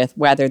God with,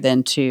 rather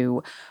than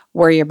to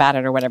worry about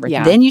it or whatever.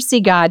 Yeah. Then you see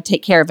God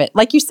take care of it.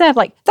 Like you said,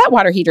 that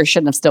water heater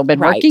shouldn't have still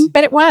been working,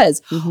 but it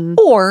was.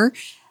 Or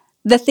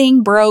the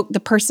thing broke, the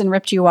person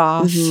ripped you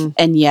off,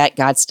 and yet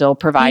God still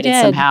provided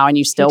somehow, and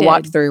you still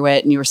walked through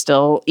it, and you were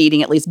still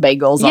eating at least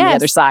bagels on the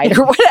other side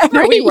or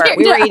whatever. We were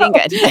eating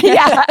good.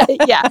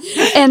 Yeah.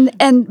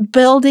 And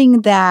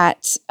building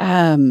that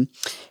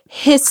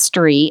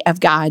history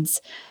of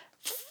God's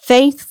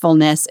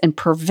faithfulness and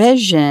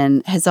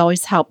provision has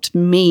always helped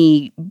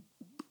me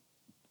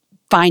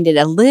find it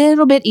a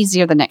little bit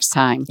easier the next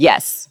time.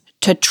 Yes.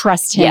 To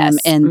trust Him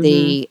in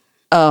the,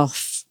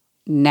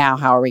 now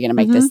how are we going to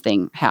make this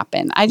thing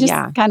happen? I just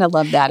kind of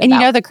love that.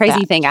 And the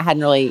crazy thing, I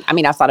hadn't really,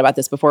 I've thought about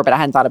this before, but I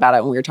hadn't thought about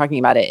it when we were talking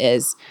about it,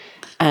 is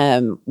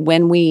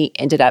when we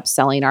ended up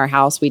selling our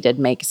house, we did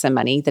make some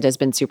money that has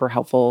been super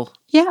helpful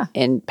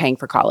in paying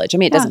for college.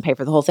 It doesn't pay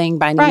for the whole thing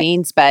by any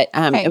means, but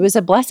it was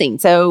a blessing.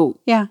 So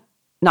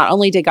not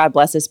only did God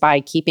bless us by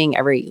keep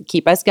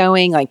us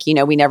going,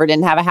 we never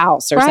didn't have a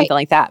house or something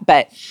like that,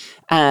 but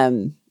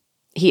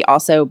He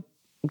also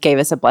gave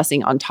us a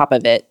blessing on top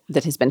of it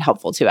that has been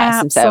helpful to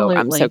us. Absolutely.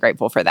 And so I'm so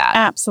grateful for that.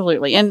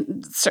 Absolutely.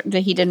 And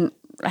certainly He didn't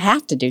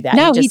have to do that.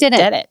 No, He didn't.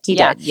 Did it. He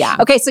did. Yeah.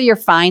 Okay. So you're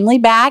finally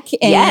back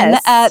in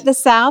the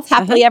South,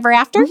 happily ever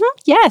after?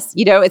 Yes.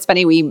 It's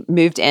funny. We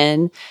moved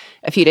in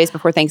a few days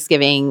before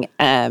Thanksgiving,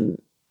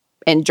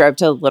 and drove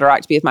to Little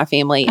Rock to be with my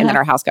family. And then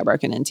our house got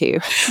broken into.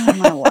 Oh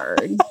my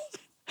word.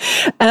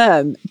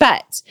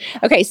 But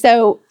okay.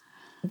 So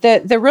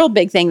The real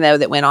big thing, though,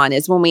 that went on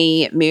is when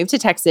we moved to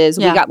Texas,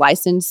 we got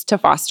licensed to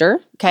foster.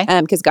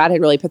 Okay. Because God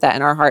had really put that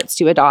in our hearts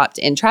to adopt.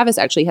 And Travis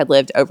actually had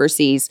lived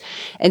overseas.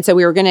 And so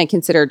we were going to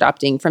consider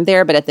adopting from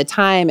there. But at the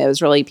time, it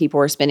was really people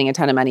were spending a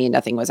ton of money and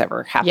nothing was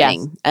ever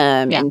happening.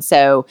 And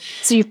so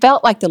you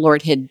felt like the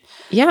Lord had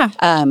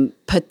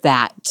put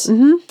that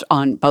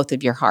on both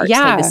of your hearts.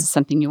 Yeah. Like, this is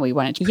something we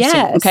wanted to pursue.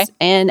 Yes. Okay.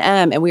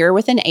 And we were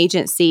with an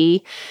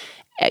agency.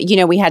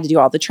 We had to do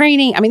all the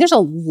training. I mean, there's a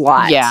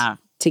lot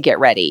to get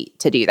ready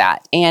to do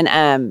that.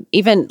 And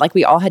even like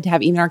we all had to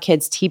have even our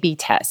kids' TB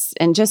tests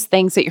and just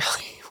things that you're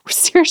like,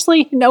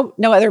 seriously, no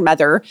other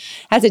mother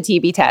has a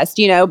TB test,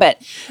 but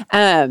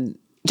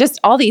just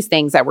all these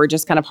things that were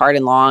just kind of hard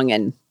and long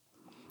and,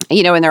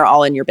 and they're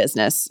all in your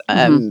business,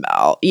 at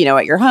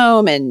your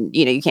home and,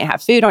 you can't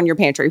have food on your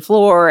pantry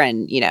floor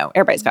and,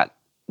 everybody's got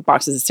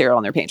boxes of cereal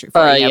on their pantry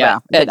floor.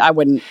 But I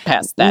wouldn't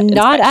pass that.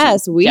 Not inspection.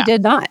 us. We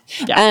did not.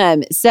 Yeah.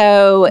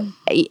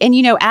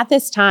 At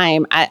this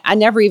time, I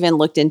never even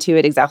looked into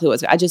it exactly what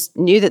was. I just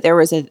knew that there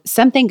was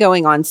something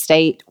going on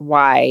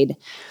statewide.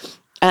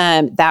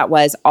 That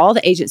was all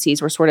the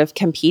agencies were sort of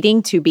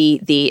competing to be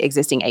the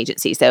existing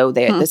agency. So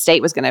the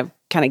state was going to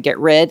kind of get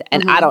rid,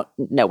 and I don't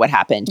know what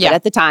happened. But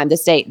at the time, the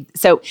state,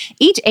 so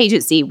each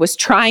agency was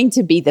trying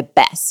to be the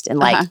best and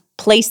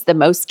place the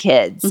most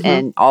kids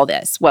and all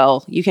this.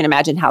 Well, you can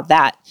imagine how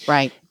that,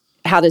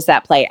 how does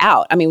that play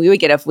out? I mean, we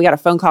got a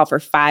phone call for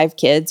 5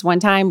 kids one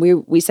time.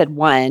 We said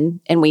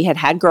 1, and we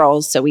had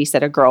girls. So we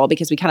said a girl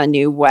because we kind of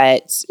knew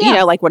what,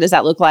 what does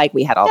that look like?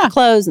 We had all the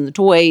clothes and the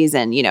toys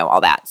and,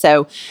 all that.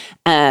 So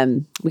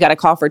we got a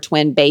call for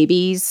twin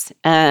babies,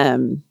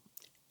 and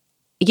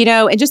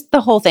just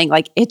the whole thing,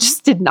 like it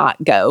just did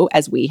not go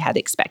as we had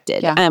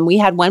expected. Yeah. We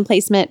had one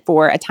placement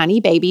for a tiny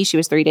baby. She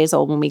was 3 days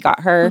old when we got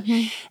her,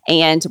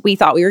 and we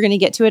thought we were going to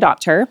get to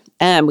adopt her.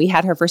 We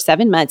had her for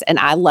 7 months, and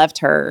I loved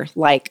her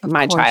like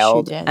my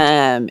child.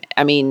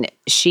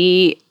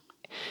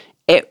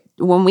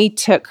 When we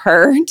took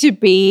her to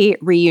be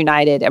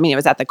reunited, it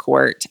was at the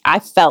court. I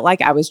felt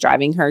like I was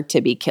driving her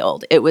to be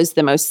killed. It was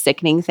the most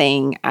sickening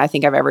thing I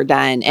think I've ever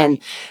done. And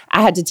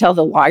I had to tell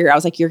the lawyer, I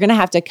was like, you're going to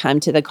have to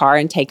come to the car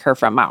and take her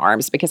from my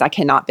arms because I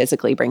cannot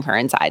physically bring her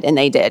inside. And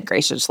they did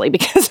graciously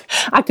because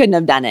I couldn't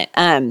have done it.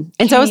 And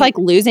so it was like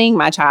losing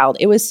my child.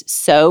 It was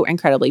so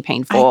incredibly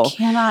painful. I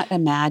cannot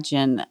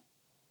imagine.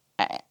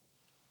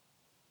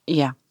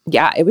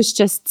 Yeah, it was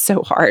just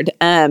so hard.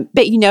 But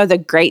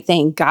the great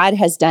thing, God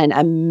has done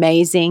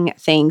amazing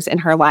things in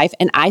her life,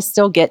 and I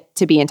still get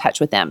to be in touch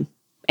with them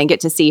and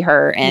get to see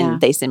her, and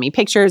they send me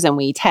pictures and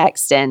we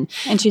text and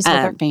she's with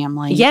her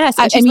family. Yes.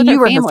 You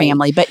were her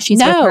family, but she's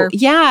with her.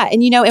 Yeah.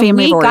 And, and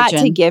we got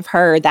to give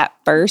her that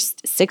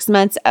first 6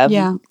 months of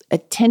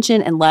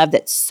attention and love.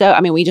 That's so,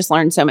 we just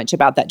learned so much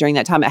about that during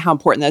that time, about how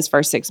important those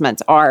first 6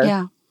 months are.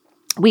 Yeah.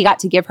 We got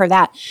to give her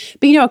that.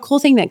 But, a cool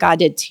thing that God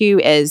did too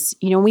is,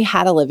 we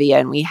had Olivia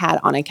and we had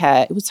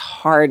Annika. It was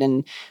hard,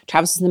 and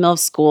Travis was in the middle of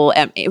school.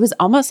 And it was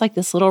almost like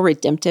this little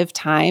redemptive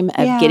time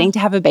of getting to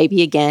have a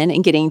baby again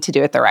and getting to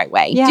do it the right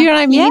way. Yeah. Do you know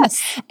what I mean?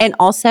 Yes. And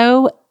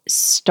also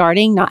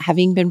starting not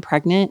having been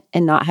pregnant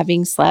and not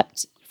having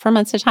slept for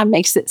months at a time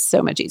makes it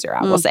so much easier,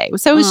 I will say.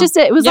 So it was just,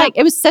 it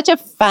was such a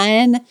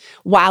fun,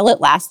 while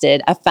it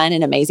lasted, a fun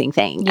and amazing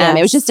thing. Yes.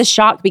 It was just a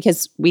shock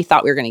because we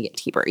thought we were going to get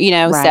to keep her,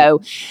 Right.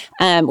 So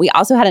we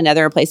also had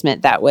another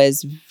replacement that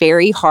was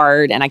very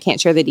hard, and I can't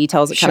share the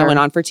details. It kind of went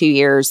on for 2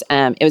 years.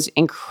 It was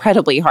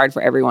incredibly hard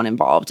for everyone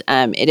involved.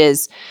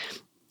 It's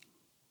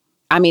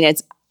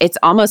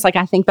almost like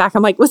I think back,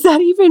 I'm like, was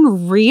that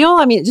even real?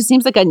 It just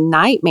seems like a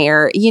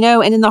nightmare,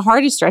 and in the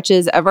hardest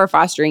stretches of our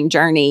fostering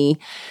journey,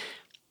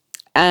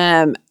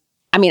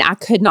 I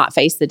could not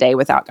face the day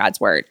without God's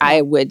word.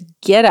 I would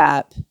get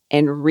up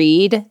and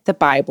read the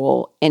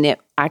Bible, and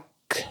I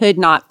could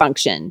not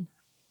function.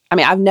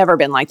 I've never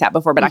been like that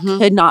before, but I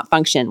could not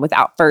function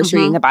without first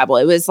reading the Bible.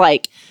 It was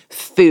like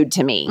food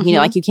to me,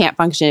 like you can't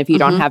function if you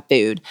don't have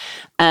food.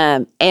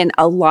 And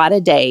a lot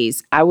of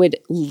days I would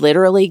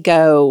literally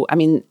go,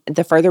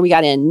 the further we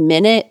got in,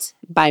 minute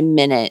by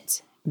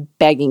minute,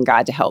 begging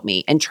God to help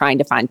me and trying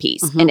to find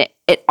peace. And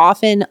it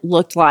often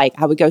looked like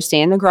I would go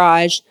stand in the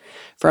garage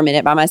for a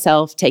minute by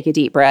myself, take a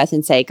deep breath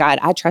and say, God,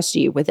 I trust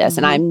you with this.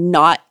 And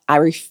I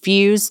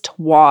refuse to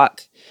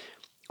walk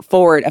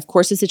forward. Of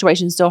course, the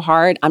situation is still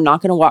hard. I'm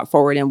not going to walk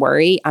forward and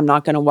worry. I'm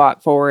not going to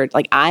walk forward.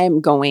 Like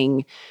I've got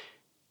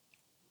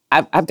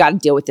to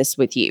deal with this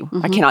with you.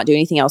 I cannot do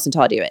anything else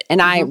until I do it.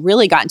 And I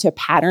really got into a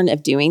pattern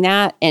of doing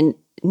that. And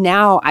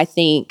now I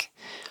think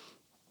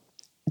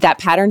that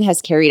pattern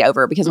has carried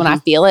over because when I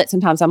feel it,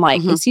 sometimes I'm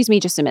like, excuse me,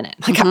 just a minute.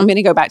 Like I'm going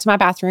to go back to my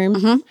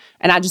bathroom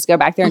and I just go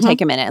back there and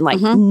take a minute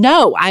and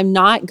no, I'm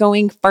not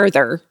going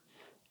further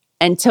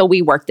until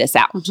we work this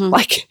out.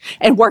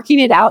 And working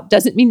it out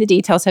doesn't mean the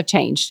details have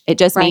changed. It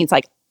just means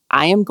like,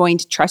 I am going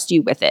to trust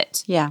you with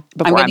it. Yeah.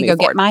 I'm going to go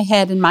get my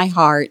head and my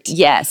heart.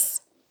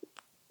 Yes.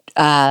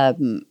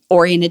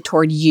 Oriented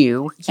toward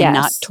you and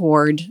not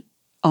toward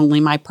only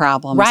my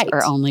problems Right.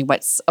 or only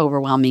what's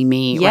overwhelming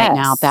me Yes. right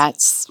now.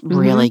 That's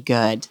really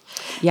good.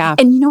 Yeah.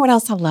 And you know what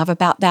else I love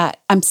about that?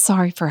 I'm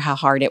sorry for how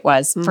hard it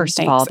was. First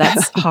of all,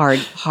 thanks. that's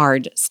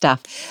hard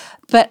stuff.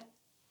 But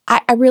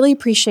I really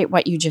appreciate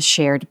what you just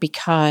shared,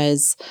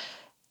 because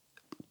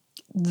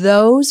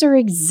those are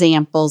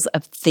examples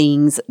of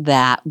things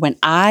that when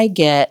I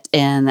get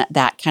in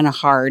that kind of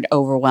hard,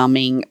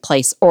 overwhelming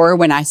place, or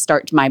when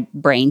my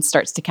brain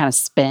starts to kind of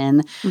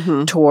spin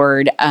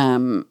toward,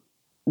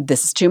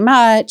 this is too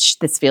much,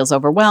 this feels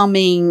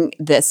overwhelming,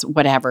 this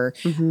whatever,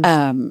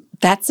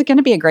 that's going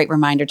to be a great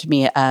reminder to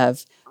me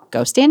of,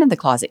 go stand in the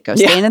closet, go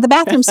stand in the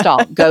bathroom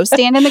stall, go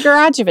stand in the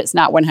garage if it's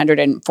not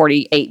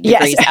 148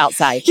 degrees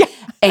outside,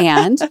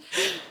 and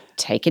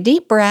take a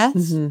deep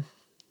breath.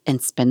 And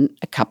spend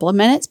a couple of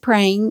minutes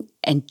praying,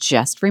 and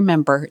just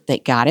remember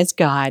that God is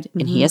God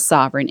and He is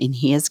sovereign and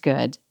He is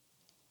good.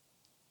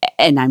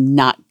 And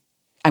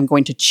I'm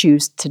going to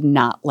choose to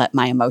not let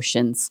my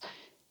emotions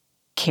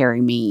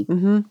carry me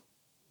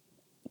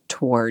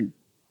toward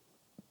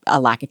a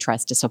lack of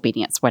trust,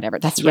 disobedience, whatever.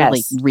 That's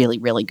really, really,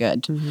 really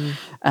good.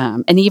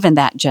 And even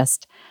that,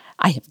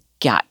 I have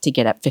got to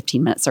get up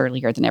 15 minutes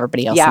earlier than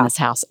everybody else in this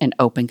house and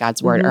open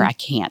God's word, or I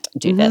can't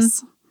do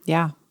this.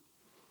 Yeah.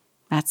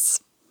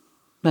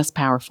 That's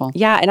powerful.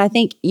 Yeah. And I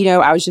think,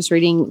 I was just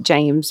reading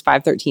James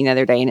 5:13 the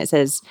other day, and it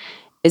says,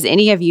 is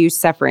any of you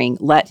suffering?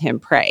 Let him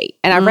pray.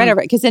 And I read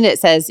over it, because then it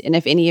says, and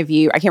if any of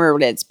you, I can't remember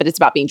what it is, but it's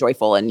about being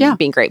joyful and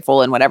being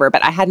grateful and whatever.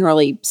 But I hadn't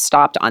really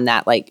stopped on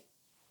that. Like,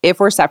 if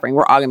we're suffering,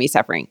 we're all going to be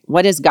suffering.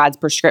 What is God's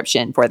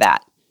prescription for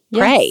that?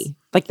 Pray.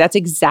 Like, that's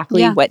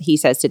exactly what He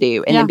says to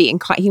do. And then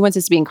He wants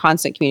us to be in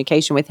constant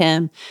communication with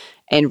Him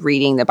and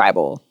reading the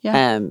Bible.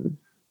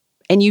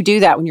 And you do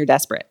that when you're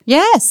desperate.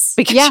 Yes.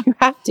 Because you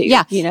have to.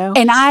 Yeah.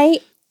 And I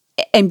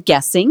am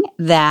guessing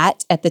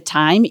that at the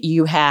time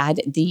you had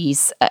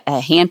these, a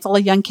handful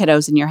of young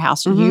kiddos in your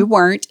house. You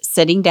weren't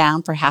sitting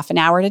down for half an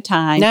hour at a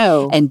time.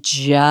 No. And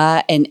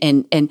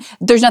and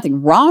there's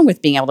nothing wrong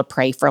with being able to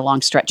pray for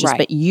long stretches,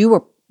 but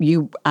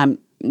I'm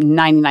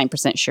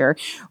 99% sure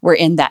we're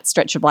in that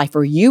stretch of life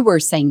where you were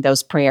saying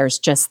those prayers,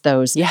 just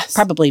those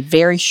probably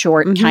very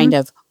short kind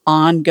of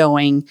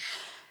ongoing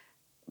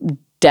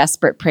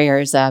desperate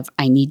prayers of,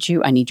 I need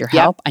you, I need your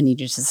help, I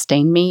need you to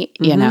sustain me,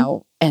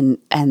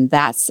 and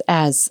that's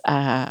as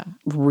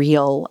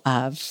real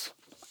of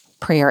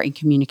prayer and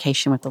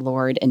communication with the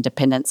Lord and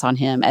dependence on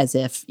Him as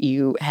if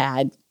you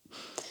had,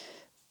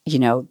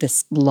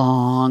 this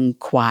long,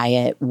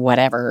 quiet,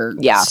 whatever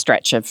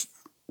stretch of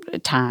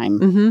time.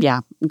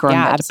 Growing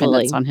that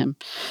dependence on Him.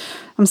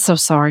 I'm so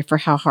sorry for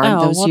how hard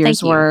those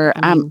years were.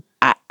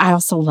 I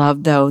also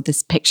love, though,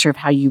 this picture of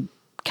how you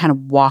kind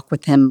of walk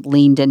with Him,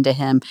 leaned into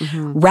Him,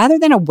 rather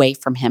than away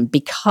from Him,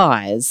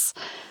 because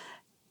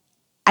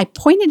I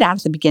pointed out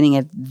at the beginning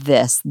of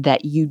this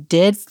that you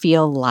did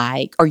feel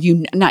like, or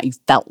you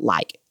felt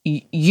like,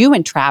 you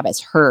and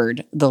Travis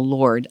heard the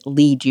Lord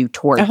lead you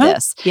toward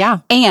this.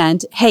 Yeah.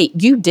 And hey,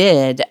 you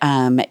did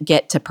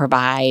get to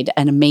provide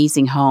an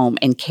amazing home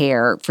and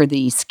care for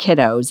these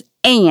kiddos.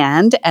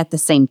 And at the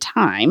same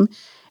time,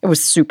 it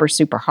was super,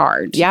 super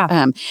hard.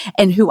 Yeah.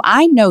 And who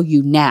I know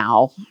you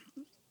now,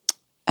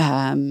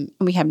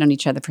 we have known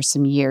each other for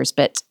some years,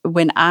 but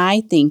when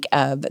I think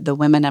of the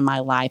women in my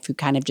life who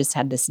kind of just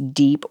had this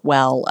deep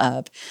well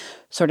of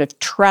sort of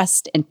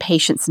trust and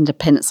patience and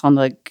dependence on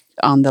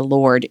the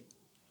Lord,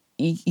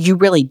 you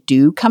really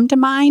do come to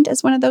mind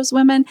as one of those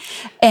women.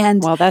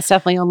 And well, that's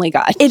definitely only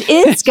God. It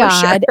is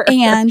God,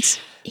 and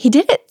He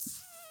did it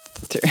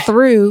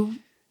through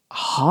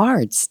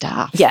hard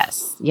stuff.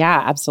 Yes.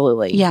 Yeah,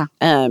 absolutely. Yeah.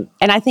 And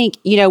I think,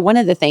 one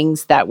of the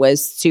things that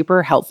was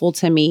super helpful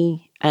to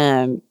me,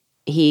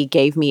 He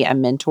gave me a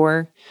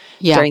mentor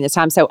during this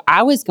time. So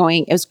it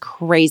was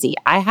crazy.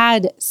 I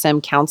had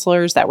some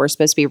counselors that were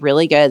supposed to be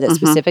really good that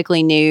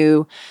specifically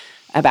knew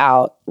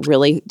about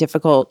really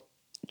difficult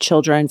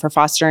children for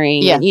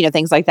fostering and,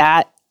 things like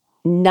that.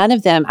 None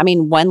of them,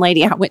 one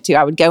lady I went to,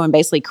 I would go and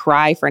basically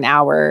cry for an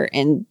hour.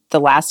 And the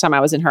last time I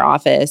was in her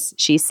office,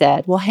 she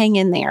said, well, hang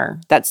in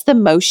there. That's the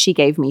most she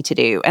gave me to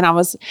do. And it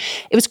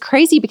was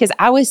crazy because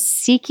I was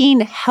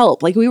seeking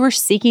help. Like, we were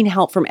seeking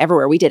help from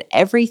everywhere. We did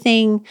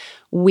everything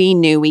we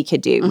knew we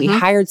could do. We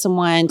hired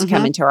someone to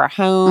come into our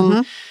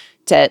home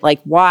to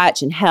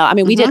watch and help.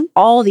 We did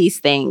all these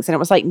things, and it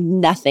was like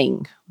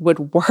nothing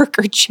would work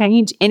or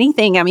change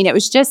anything. It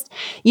was just,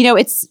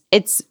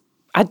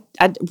 I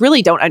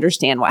really don't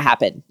understand what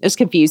happened. It was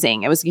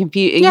confusing. It was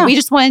confusing. Yeah. We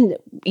just wanted,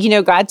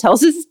 God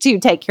tells us to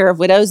take care of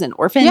widows and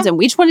orphans, and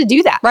we just wanted to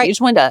do that. Right. We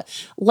just wanted to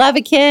love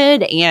a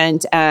kid,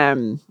 and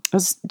it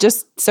was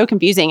just so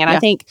confusing. And I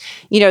think,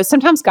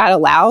 sometimes God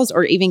allows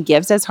or even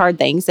gives us hard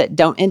things that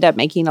don't end up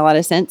making a lot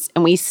of sense,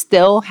 and we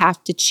still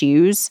have to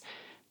choose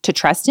to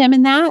trust Him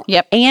in that,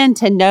 and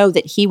to know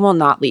that He will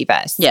not leave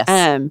us. Yes.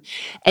 And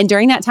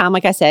during that time,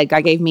 like I said,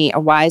 God gave me a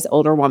wise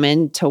older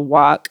woman to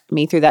walk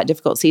me through that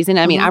difficult season.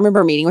 I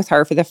remember meeting with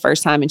her for the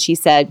first time, and she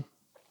said,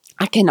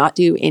 I cannot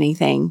do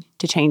anything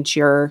to change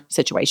your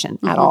situation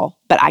at all,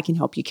 but I can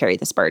help you carry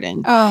this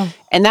burden. Oh.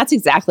 And that's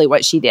exactly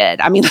what she did.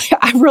 I mean,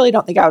 I really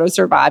don't think I would have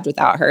survived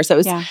without her. So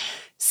it was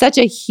such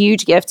a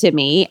huge gift to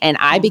me. And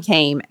I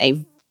became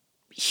a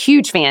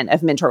huge fan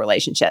of mentor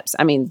relationships.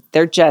 I mean,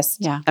 they're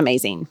just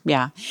amazing.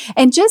 Yeah.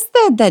 And just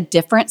the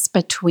difference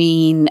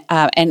between,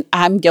 and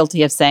I'm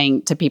guilty of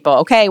saying to people,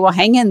 okay, well,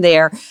 hang in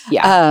there.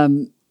 Yeah.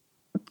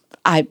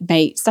 I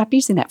may stop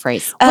using that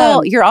phrase.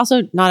 Well, you're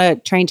also not a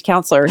trained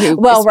counselor who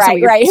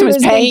right. Who's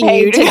paying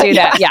you to do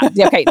that.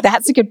 Yeah. Okay.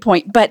 That's a good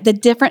point. But the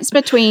difference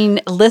between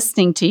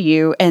listening to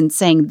you and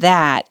saying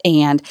that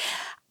and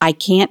I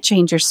can't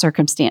change your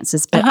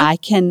circumstances, but I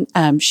can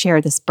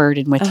share this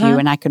burden with you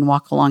and I can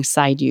walk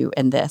alongside you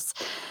in this.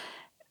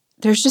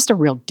 There's just a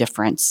real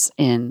difference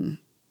in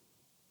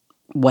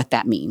what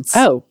that means.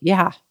 Oh,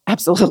 yeah,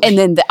 absolutely. And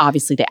then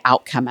obviously the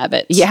outcome of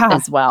it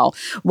as well.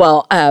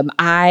 Well,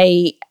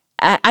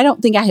 I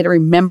don't think I had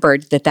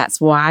remembered that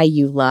that's why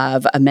you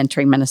love a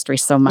mentoring ministry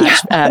so much.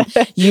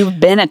 You've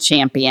been a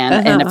champion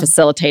and a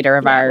facilitator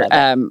of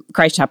our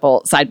Christ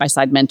Chapel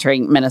side-by-side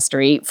mentoring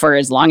ministry for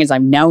as long as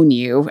I've known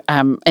you.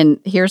 And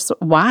here's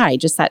why.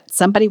 Just that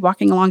somebody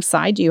walking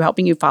alongside you,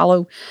 helping you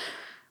follow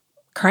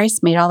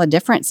Christ made all the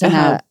difference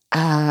in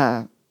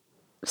a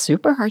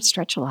super hard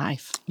stretch of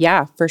life.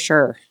 Yeah, for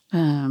sure.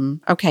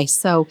 Okay,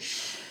 so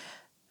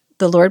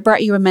the Lord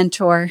brought you a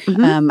mentor.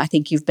 I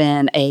think you've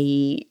been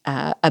a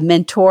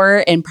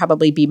mentor and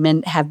probably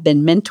have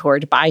been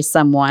mentored by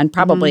someone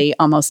probably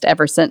almost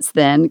ever since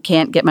then.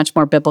 Can't get much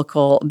more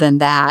biblical than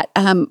that.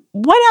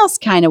 What else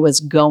kind of was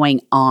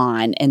going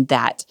on in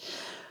that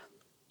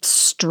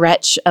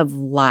stretch of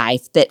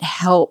life that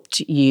helped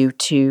you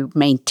to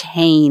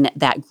maintain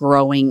that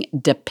growing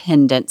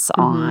dependence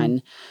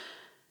on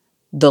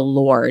the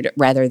Lord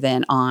rather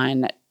than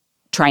on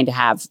trying to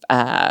have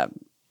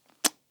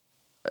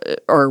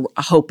or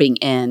hoping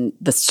in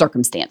the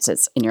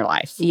circumstances in your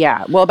life?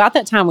 Yeah. Well, about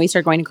that time, we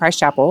started going to Christ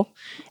Chapel,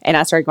 and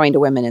I started going to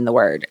Women in the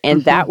Word.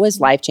 And that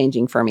was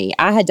life-changing for me.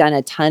 I had done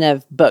a ton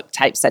of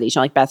book-type studies,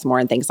 like Beth Moore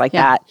and things like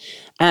that.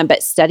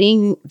 But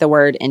studying the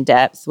Word in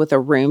depth with a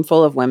room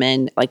full of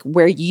women, like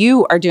where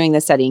you are doing the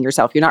studying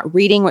yourself. You're not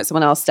reading what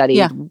someone else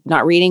studied,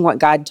 not reading what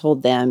God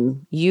told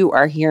them. You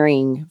are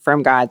hearing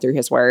from God through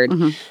His Word.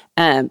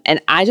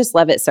 And I just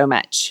love it so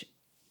much.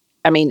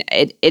 I mean,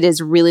 it is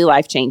really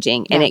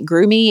life-changing, and it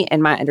grew me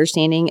in my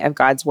understanding of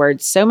God's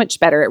Word so much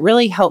better. It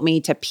really helped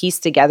me to piece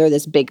together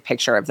this big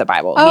picture of the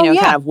Bible, kind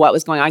of what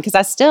was going on. Because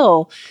I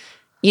still,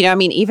 I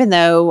mean, even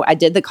though I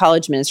did the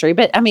college ministry,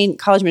 but I mean,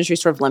 college ministry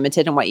is sort of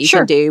limited in what you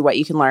can do, what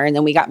you can learn.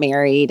 Then we got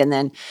married, and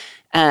then,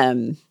 I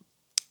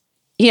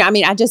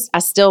mean, I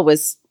still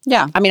was.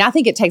 Yeah. I mean, I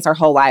think it takes our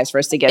whole lives for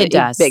us to get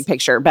a big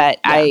picture, but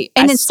and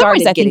in some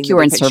ways, I think you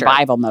were in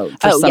survival mode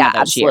for some of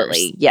those absolutely.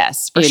 years.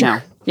 Yes, for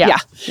sure. Yeah.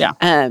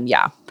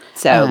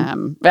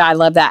 So, I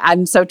love that.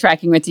 I'm so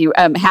tracking with you.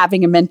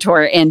 Having a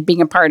mentor and being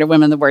a part of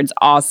Women in the Word's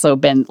also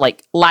been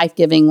like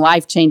life-giving,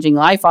 life-changing,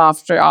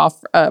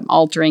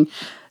 life-altering.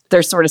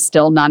 There's sort of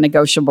still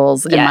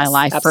non-negotiables in my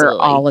life for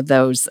all of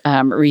those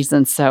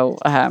reasons. So,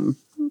 I'm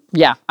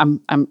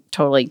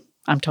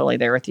totally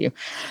there with you.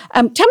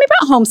 Tell me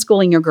about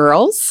homeschooling your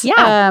girls.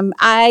 Yeah.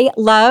 I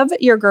love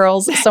your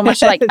girls so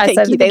much. Like I said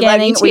at the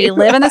beginning, we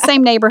live in the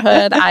same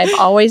neighborhood. I've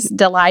always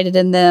delighted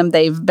in them.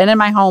 They've been in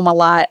my home a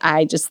lot.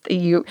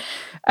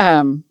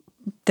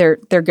 They're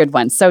good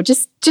ones. So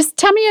just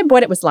tell me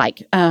what it was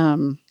like.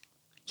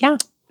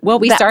 Well,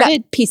 we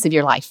started that piece of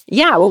your life.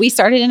 Yeah. Well, we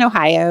started in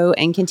Ohio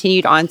and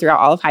continued on throughout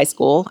all of high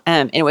school.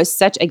 And it was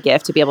such a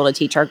gift to be able to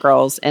teach our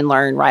girls and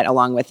learn right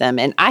along with them.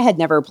 And I had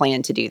never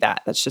planned to do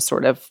that. That's just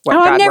sort of what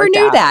God I never worked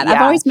knew out. that. I've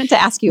always meant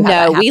to ask you how that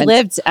happened. We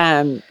lived,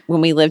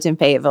 when we lived in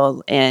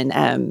Fayetteville,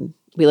 and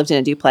we lived in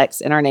a duplex,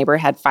 and our neighbor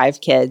had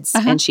 5 kids,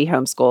 and she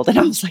homeschooled. And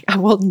I was like, I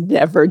will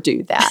never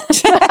do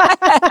that.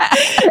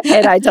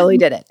 And I totally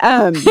did it.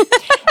 And,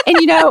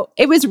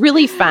 it was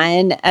really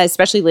fun,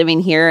 especially living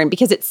here. And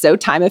because it's so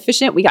time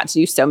efficient, we got to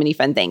do so many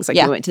fun things. Like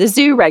we went to the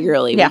zoo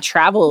regularly. We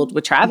traveled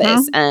with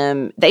Travis.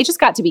 They just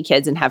got to be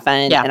kids and have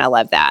fun. And I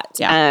love that.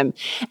 And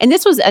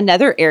this was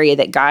another area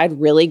that God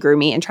really grew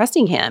me in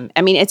trusting Him.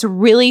 I mean, it's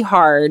really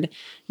hard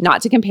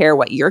not to compare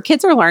what your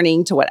kids are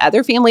learning to what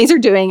other families are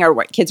doing or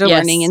what kids are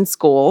learning in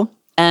school.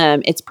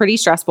 It's pretty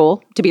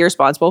stressful to be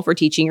responsible for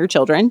teaching your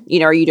children.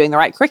 Are you doing the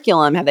right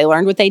curriculum? Have they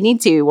learned what they need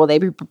to? Will they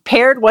be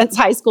prepared once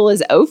high school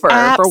is over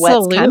for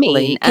what's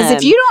coming? Because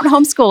if you don't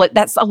homeschool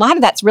it, a lot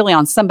of that's really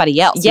on somebody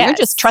else. You're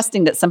just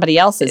trusting that somebody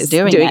else is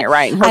doing it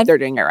right and hope they're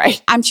doing it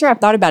right. I'm sure I've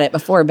thought about it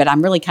before, but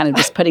I'm really kind of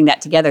just putting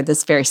that together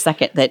this very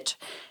second, that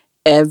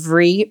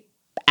every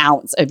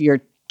ounce of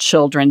your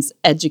children's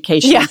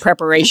education and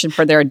preparation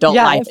for their adult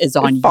life is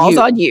on you. Falls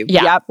on you.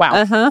 Yeah.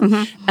 Wow.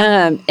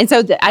 And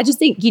so I just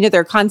think,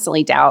 there are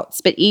constantly doubts,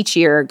 but each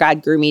year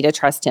God grew me to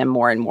trust Him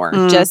more and more,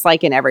 just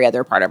like in every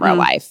other part of our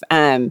life.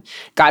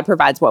 God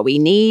provides what we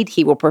need.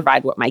 He will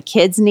provide what my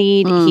kids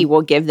need. He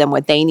will give them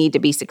what they need to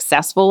be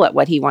successful at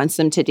what He wants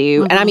them to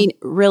do. And I mean,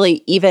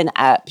 really even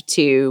up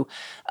to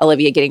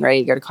Olivia getting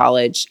ready to go to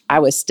college, I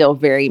was still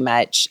very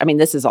much, I mean,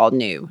 this is all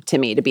new to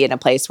me, to be in a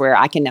place where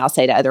I can now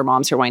say to other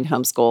moms who are wanting to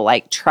homeschool,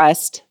 like,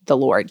 trust the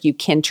Lord. You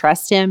can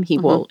trust him. He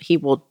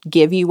will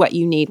give you what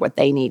you need, what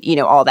they need, you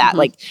know, all that.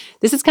 Like,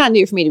 this is kind of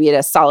new for me to be at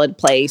a solid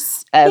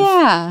place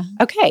of,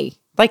 okay,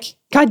 like,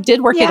 God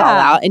did work it all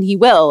out, and he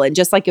will. And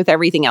just like with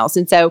everything else.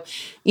 And so,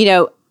 you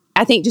know,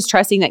 I think just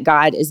trusting that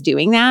God is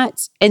doing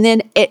that. And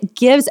then it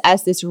gives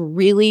us this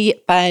really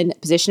fun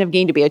position of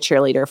getting to be a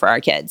cheerleader for our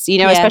kids, you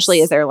know,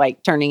 especially as they're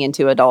like turning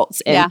into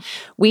adults. And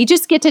we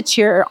just get to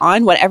cheer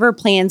on whatever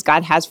plans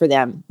God has for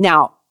them.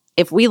 Now,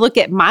 if we look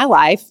at my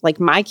life, like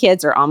my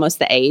kids are almost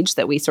the age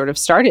that we sort of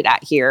started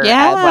at here.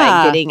 Yeah. Of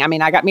like getting, I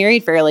mean, I got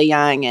married fairly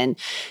young, and,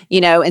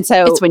 you know, and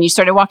so. It's when you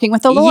started walking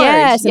with the Lord.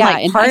 Yes. And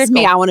like part of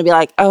me, I want to be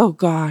like, oh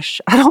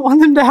gosh, I don't want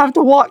them to have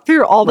to walk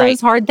through all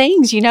those hard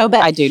things, you know,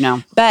 but I do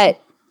know.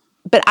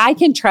 But I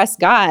can trust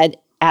God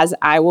as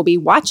I will be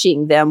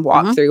watching them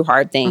walk through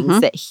hard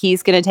things, that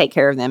he's going to take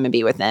care of them and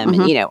be with them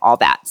and, you know, all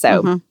that.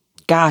 So,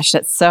 gosh,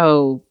 that's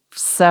so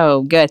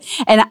good.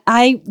 And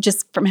I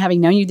just, from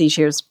having known you these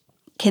years,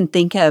 can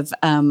think of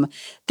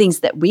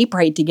things that we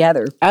prayed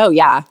together. Oh,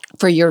 yeah.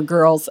 For your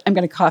girls. I'm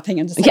going to cough. Hang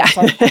on just a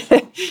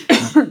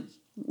second.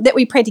 That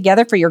we prayed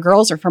together for your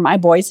girls or for my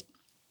boys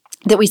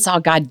that we saw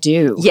God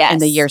do in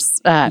the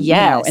years, you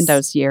know, in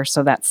those years.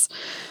 So that's,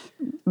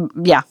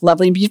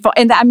 lovely and beautiful.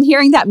 And I'm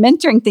hearing that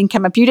mentoring thing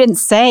come up. You didn't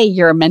say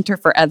you're a mentor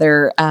for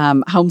other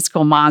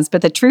homeschool moms,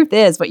 but the truth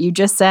is what you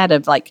just said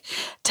of like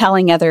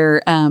telling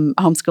other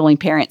homeschooling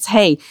parents,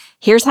 hey,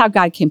 here's how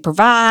God can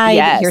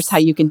provide. Here's how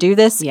you can do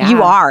this. Yeah.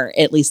 You are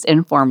at least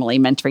informally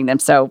mentoring them.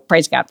 So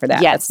praise God for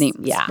that. Yes. That's neat.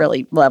 It's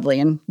really lovely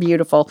and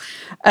beautiful.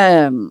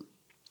 One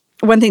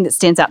thing that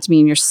stands out to me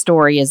in your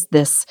story is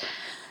this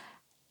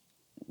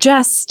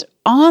just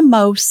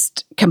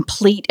almost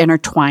complete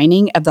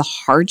intertwining of the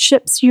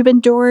hardships you've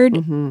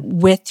endured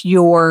with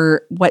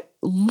your, what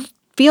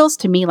feels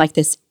to me like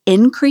this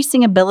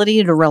increasing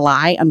ability to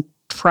rely on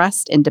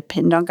trust and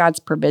depend on God's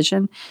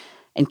provision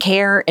and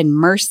care and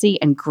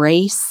mercy and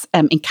grace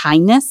and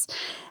kindness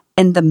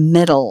in the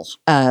middle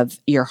of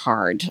your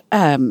hard.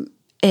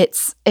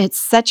 It's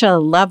such a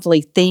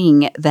lovely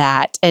thing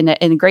that, and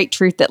a great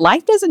truth that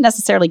life doesn't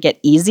necessarily get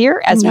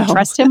easier as we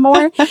trust him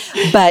more,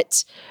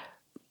 but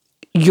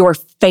your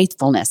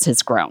faithfulness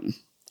has grown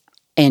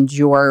and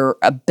your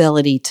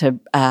ability to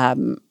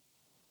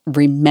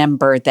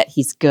remember that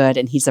he's good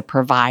and he's a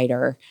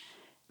provider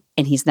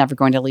and he's never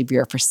going to leave you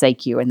or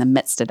forsake you in the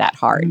midst of that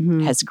hard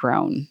has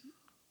grown.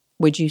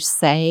 Would you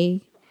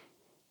say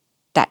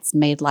that's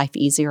made life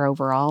easier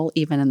overall,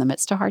 even in the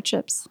midst of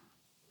hardships?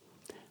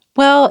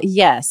 Well,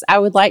 yes. I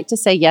would like to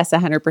say yes,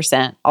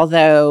 100%.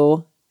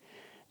 Although,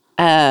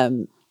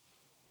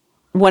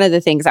 one of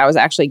the things I was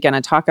actually going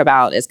to talk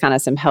about is kind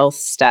of some health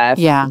stuff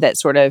that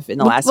sort of in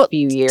the last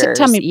few years.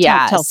 Tell me,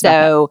 tell us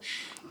about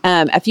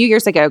that. A few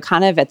years ago,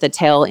 kind of at the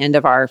tail end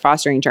of our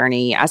fostering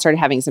journey, I started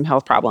having some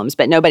health problems,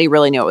 but nobody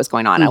really knew what was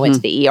going on. I went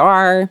to the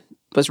ER,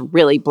 was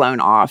really blown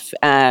off,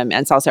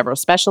 and saw several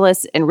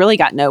specialists and really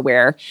got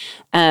nowhere.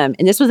 And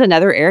this was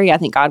another area I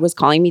think God was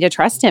calling me to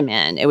trust him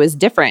in. It was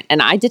different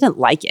and I didn't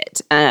like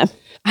it.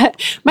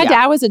 My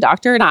dad was a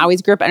doctor, and I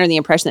always grew up under the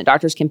impression that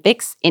doctors can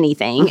fix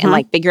anything and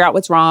like figure out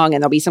what's wrong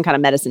and there'll be some kind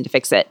of medicine to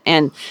fix it.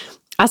 And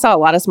I saw a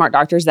lot of smart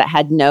doctors that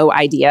had no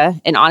idea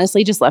and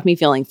honestly just left me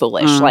feeling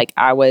foolish. Like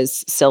I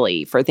was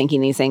silly for thinking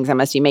these things. I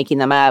must be making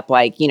them up.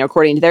 Like, you know,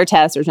 according to their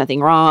tests, there's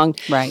nothing wrong.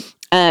 Right.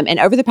 And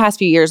over the past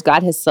few years,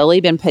 God has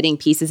slowly been putting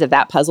pieces of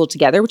that puzzle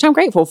together, which I'm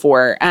grateful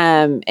for.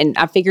 And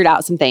I figured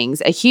out some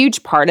things. A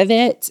huge part of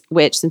it,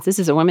 which since this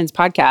is a women's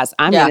podcast,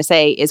 I'm going to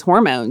say is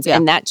hormones.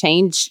 And that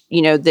change,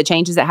 you know, the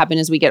changes that happen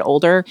as we get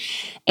older.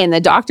 And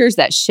the doctors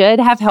that should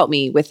have helped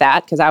me with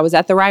that, because I was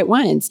at the right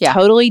ones,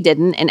 totally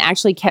didn't and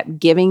actually kept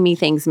giving me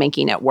things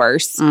making it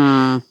worse.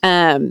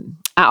 I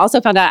also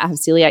found out I have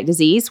celiac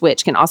disease,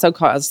 which can also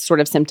cause sort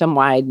of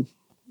symptom-wide,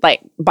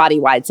 like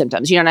body-wide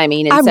symptoms. You know what I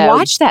mean? And I've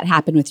watched that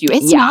happen with you.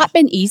 It's not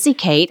been easy,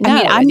 Kate. No, I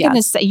mean, I'm going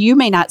to say, you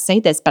may not say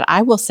this, but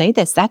I will say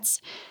this.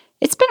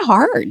 It's been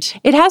hard.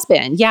 It has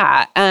been.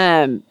 Yeah.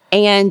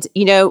 And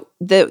you know,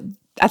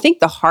 I think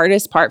the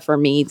hardest part for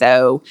me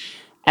though,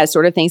 as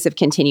sort of things have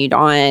continued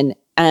on,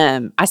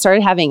 I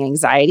started having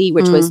anxiety,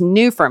 which was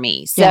new for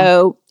me.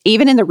 So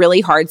even in the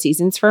really hard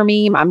seasons for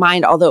me, my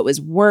mind, although it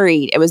was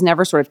worried, it was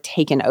never sort of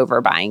taken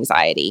over by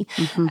anxiety.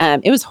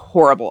 It was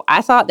horrible.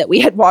 I thought that we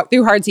had walked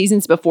through hard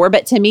seasons before,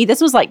 but to me, this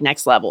was like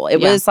next level.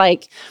 It was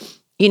like,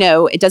 you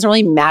know, it doesn't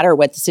really matter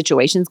what the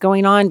situation's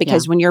going on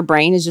because when your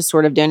brain is just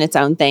sort of doing its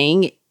own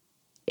thing,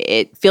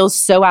 it feels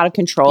so out of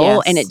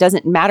control and it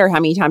doesn't matter how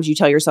many times you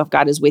tell yourself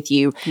God is with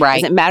you. Right.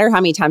 It doesn't matter how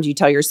many times you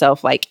tell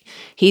yourself like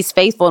he's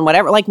faithful and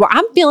whatever. Like, well,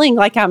 I'm feeling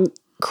like I'm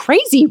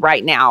crazy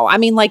right now. I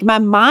mean, like my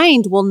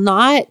mind will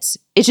not,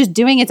 it's just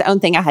doing its own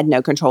thing I had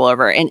no control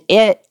over. And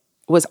it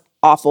was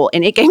awful.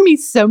 And it gave me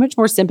so much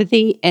more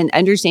sympathy and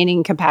understanding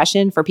and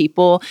compassion for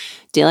people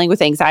dealing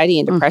with anxiety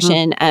and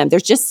depression.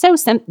 There's just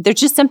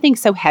something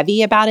so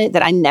heavy about it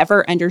that I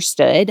never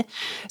understood.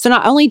 So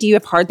not only do you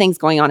have hard things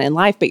going on in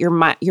life, but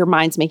your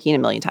mind's making it a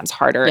million times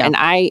harder. Yeah. And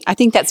I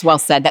think that's well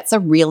said. That's a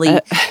really,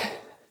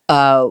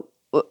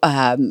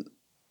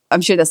 I'm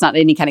sure that's not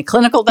any kind of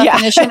clinical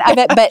definition of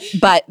it,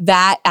 but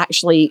that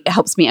actually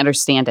helps me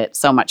understand it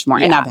so much more.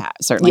 And I've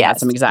certainly had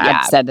some anxiety.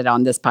 I've said it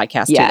on this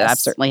podcast too, that I've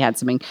certainly had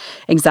some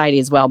anxiety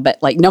as well. But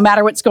like, no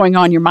matter what's going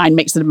on, your mind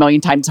makes it a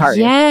million times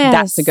harder. Yes.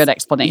 That's a good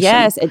explanation.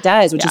 Yes, it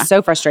does, which is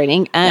so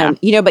frustrating.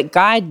 But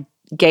God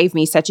gave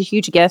me such a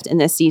huge gift in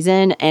this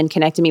season and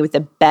connected me with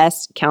the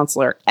best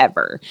counselor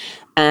ever.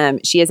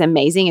 She is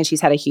amazing, and she's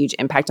had a huge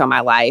impact on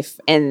my life.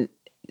 And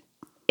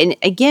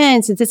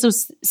again, since this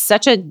was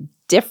such a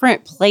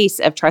different place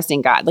of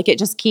trusting God. Like it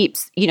just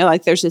keeps,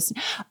 like there's this,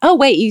 oh,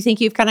 wait, you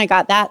think you've kind of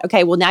got that?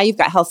 Okay, well, now you've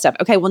got health stuff.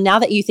 Okay, well, now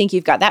that you think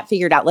you've got that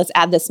figured out, let's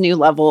add this new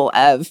level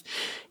of,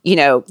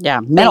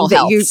 mental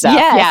health stuff.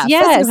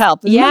 Yes. Physical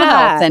health. And mental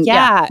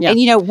health. And,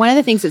 And, one of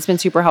the things that's been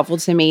super helpful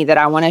to me that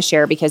I want to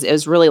share because it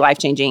was really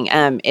life-changing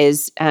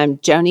is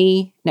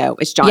Joni. No,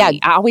 it's Johnny. Yeah.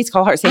 I always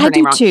call her, say her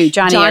name wrong. Too.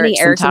 Johnny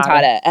Erickson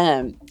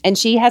Tata. And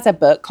she has a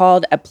book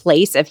called A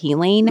Place of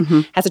Healing,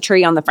 has a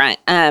tree on the front.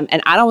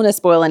 And I don't want to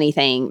spoil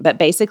anything, but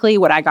basically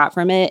what I got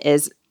from it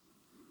is,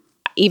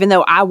 even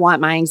though I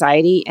want my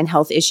anxiety and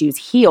health issues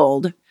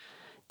healed,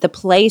 the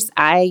place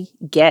I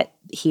get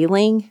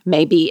healing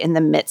may be in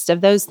the midst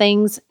of those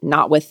things,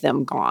 not with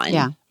them gone.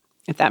 Yeah.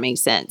 If that makes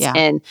sense. Yeah.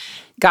 And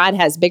God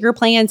has bigger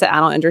plans that I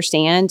don't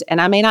understand,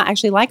 and I may not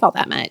actually like all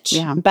that much.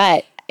 Yeah.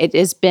 But it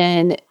has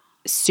been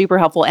super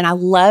helpful. And I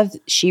love,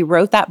 she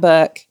wrote that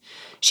book.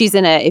 She's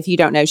if you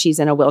don't know, she's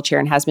in a wheelchair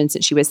and has been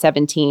since she was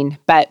 17.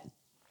 But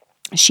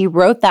she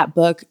wrote that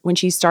book when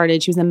she was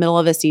in the middle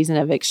of a season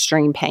of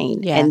extreme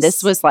pain. Yes. And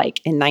this was like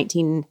in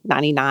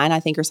 1999, I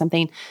think, or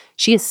something.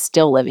 She is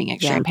still living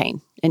extreme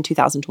pain in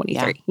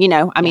 2023.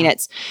 Yeah.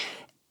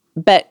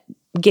 But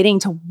getting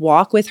to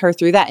walk with her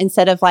through that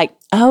instead of like,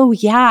 oh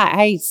yeah,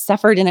 I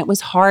suffered and it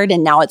was hard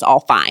and now it's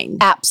all fine.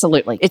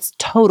 Absolutely. It's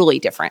totally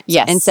different.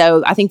 Yes. And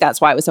so I think that's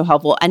why it was so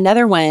helpful.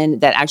 Another one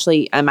that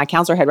actually my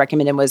counselor had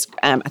recommended was,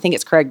 I think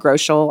it's Craig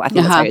Groeschel. I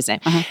think that's his name.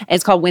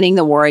 It's called Winning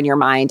the War in Your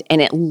Mind.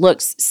 And it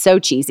looks so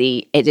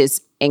cheesy. It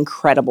is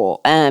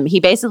incredible.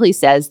 He basically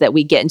says that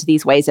we get into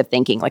these ways of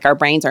thinking, like our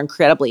brains are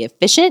incredibly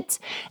efficient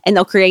and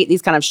they'll create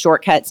these kind of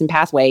shortcuts and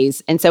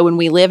pathways. And so when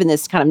we live in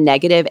this kind of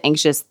negative,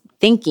 anxious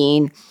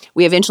thinking,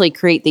 we eventually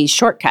create these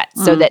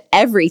shortcuts so that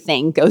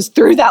everything goes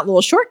through that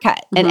little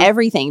shortcut and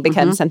everything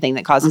becomes something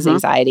that causes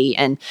anxiety.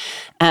 And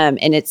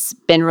it's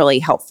been really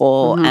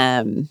helpful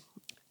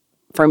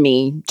for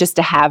me just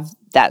to have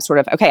that sort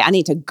of, okay, I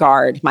need to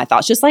guard my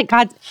thoughts. Just like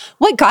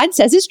what God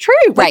says is true.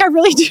 Like Right. I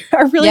really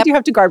do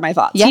have to guard my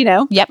thoughts,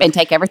 Yep. And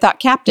take every thought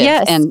captive.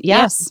 Yes. And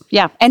yes.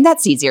 Yeah. And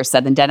that's easier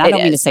said than done. I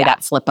don't mean to say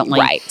that flippantly.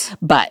 Right.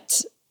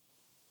 But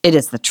it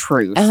is the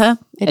truth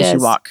It as is. you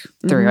walk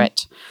through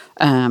it.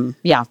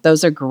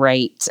 Those are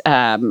great.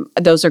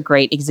 Those are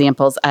great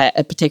examples. I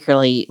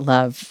particularly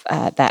love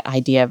that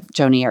idea of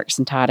Joni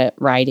Erickson Tata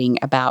writing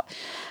about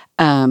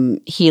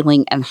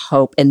healing and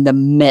hope in the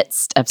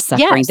midst of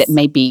suffering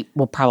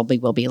that probably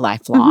will be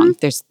lifelong.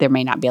 There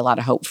may not be a lot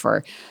of hope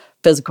for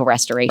physical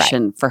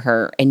restoration for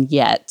her, and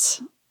yet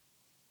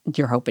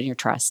your hope and your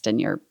trust and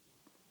your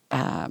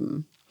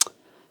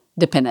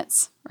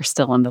dependence are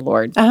still in the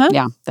Lord.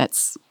 Yeah,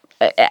 that's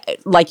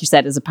like you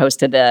said, as opposed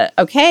to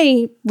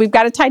okay, we've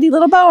got a tiny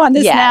little bow on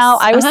this now.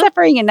 I was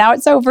suffering and now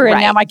it's over,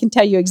 and now I can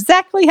tell you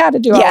exactly how to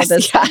do all of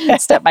this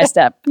step by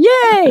step.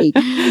 Yay!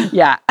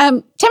 Yeah. Tell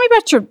me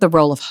about the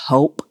role of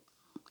hope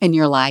in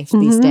your life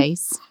these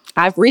days.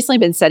 I've recently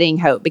been studying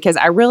hope because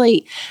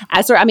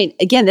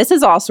again, this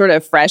is all sort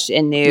of fresh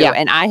and new,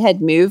 and I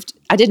had moved.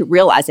 I didn't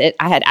realize it.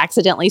 I had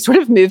accidentally sort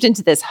of moved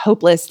into this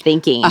hopeless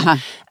thinking.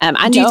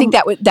 Do you think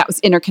that was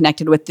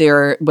interconnected with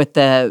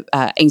the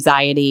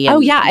anxiety?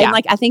 And, and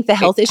like I think the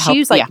health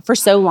issues, for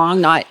so long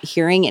not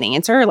hearing an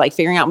answer, like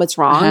figuring out what's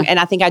wrong, and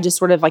I think I just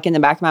sort of like in the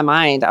back of my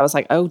mind, I was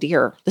like, oh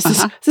dear, this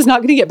is not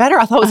going to get better.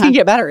 I thought it was going to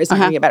get better. It's not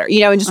going to get better,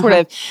 and just sort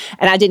of,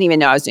 and I didn't even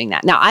know I was doing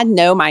that. Now I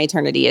know my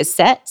eternity is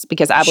set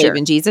because I believe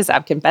in Jesus.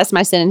 I've confessed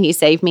my sin and He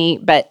saved me.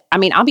 But I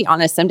mean, I'll be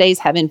honest, some days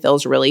heaven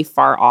feels really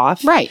far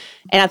off, right?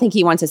 And I think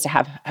He wants us to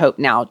have hope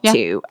now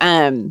too.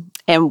 And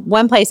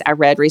one place I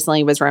read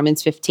recently was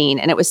Romans 15,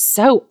 and it was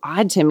so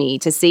odd to me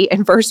to see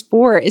in verse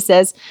 4, it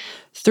says,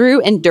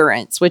 through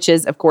endurance, which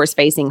is, of course,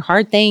 facing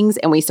hard things,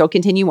 and we still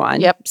continue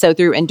on. Yep. So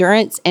through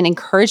endurance and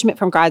encouragement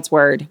from God's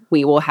word,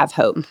 we will have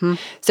hope.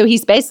 So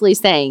he's basically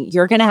saying,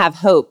 you're going to have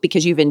hope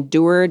because you've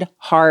endured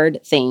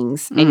hard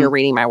things and you're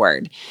reading my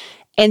word.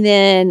 And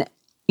then,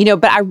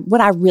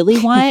 what I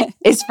really want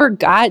is for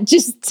God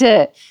just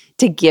to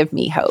give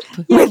me hope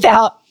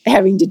without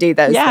having to do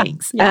those Yeah.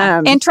 things.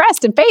 Yeah. And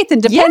trust and faith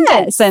and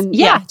dependence. And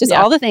just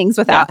all the things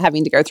without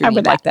having to go through I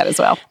would like that as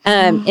well.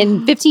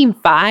 In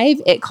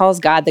 15:5, it calls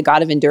God the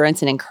God of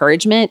endurance and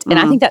encouragement. And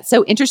I think that's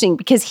so interesting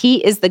because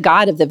he is the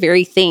God of the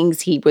very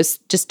things he was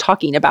just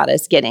talking about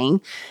us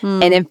getting.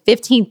 And in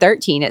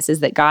 15:13, it says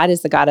that God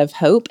is the God of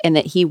hope and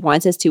that he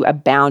wants us to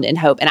abound in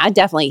hope. And I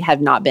definitely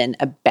have not been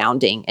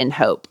abounding in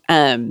hope.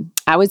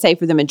 I would say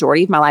for the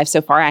majority of my life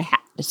so far,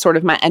 sort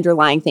of my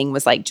underlying thing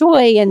was like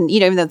joy. And,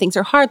 even though things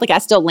are hard, like I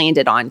still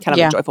landed on kind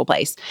of a joyful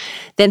place.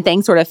 Then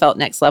things sort of felt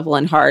next level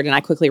and hard. And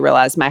I quickly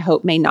realized my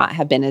hope may not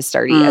have been as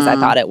sturdy as I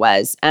thought it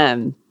was.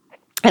 And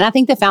I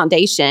think the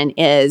foundation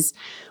is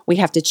we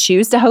have to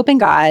choose to hope in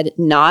God,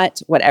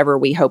 not whatever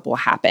we hope will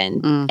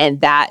happen.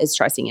 And that is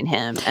trusting in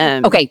him.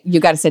 Okay,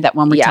 you got to say that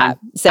one more time.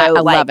 So I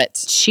love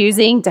it.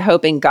 Choosing to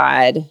hope in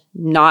God,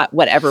 not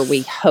whatever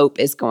we hope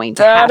is going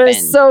to happen. That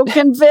is so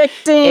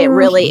convicting. It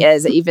really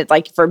is. Even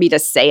like for me to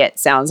say it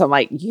I'm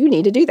like, you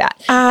need to do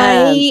that.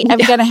 I am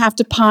going to have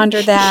to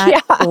ponder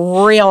that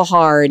real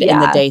hard in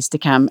the days to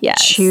come.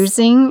 Yes.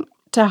 Choosing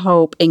to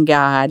hope in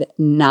God,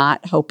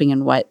 not hoping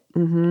in what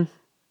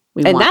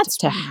we want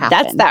to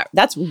happen.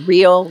 That's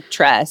real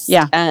trust.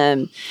 Yeah.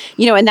 And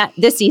that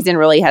this season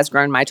really has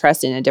grown my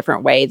trust in a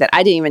different way that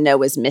I didn't even know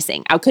was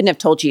missing. I couldn't have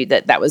told you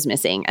that was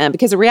missing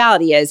because the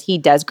reality is he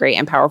does great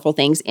and powerful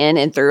things in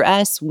and through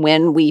us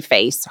when we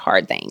face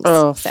hard things.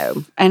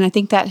 And I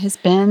think that has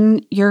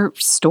been your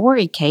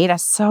story, Kate. I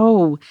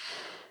so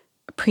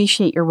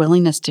appreciate your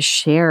willingness to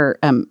share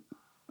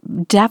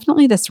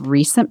definitely this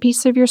recent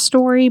piece of your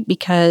story,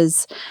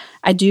 because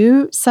I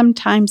do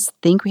sometimes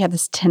think we have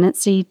this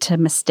tendency to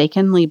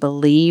mistakenly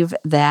believe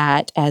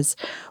that as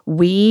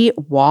we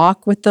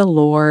walk with the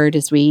Lord,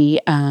 as we,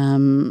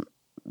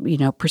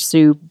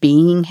 pursue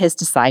being his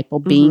disciple,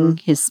 being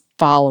his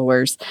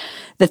followers,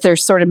 that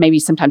there's sort of maybe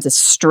sometimes a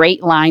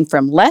straight line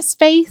from less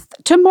faith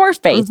to more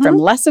faith, from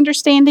less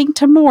understanding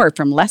to more,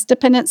 from less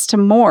dependence to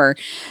more.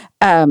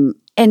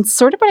 And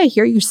sort of what I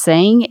hear you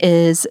saying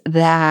is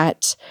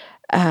that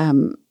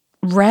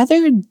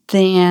rather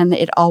than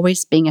it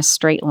always being a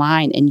straight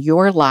line in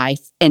your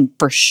life, and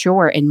for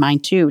sure in mine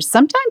too,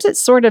 sometimes it's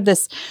sort of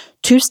this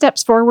 2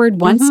 steps forward,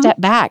 1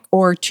 step back,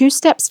 or 2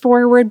 steps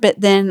forward,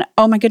 but then,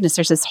 oh my goodness,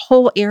 there's this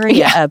whole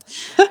area of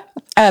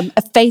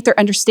faith or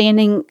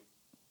understanding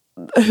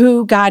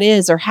who God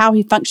is or how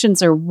he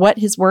functions or what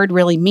his word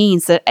really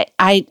means that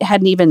I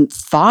hadn't even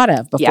thought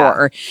of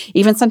before. Or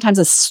even sometimes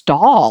a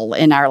stall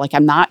in our, like,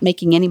 I'm not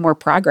making any more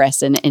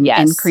progress in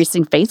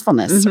increasing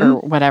faithfulness or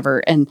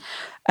whatever. And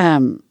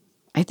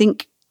I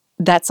think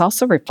that's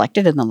also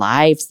reflected in the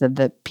lives of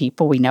the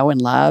people we know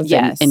and love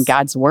and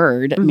God's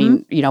word. I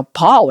mean,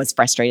 Paul was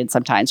frustrated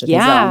sometimes with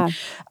his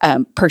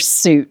own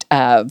pursuit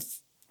of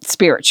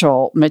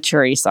spiritual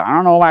maturity. So I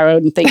don't know why I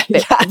wouldn't think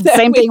that the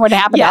same thing would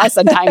happen to us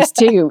sometimes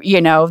too,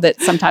 that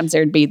sometimes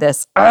there'd be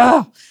this,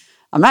 I'm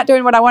not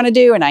doing what I want to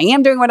do and I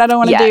am doing what I don't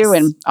want to do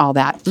and all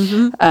that.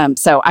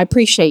 So I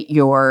appreciate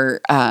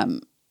your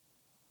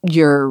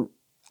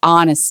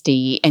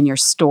honesty and your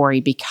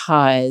story,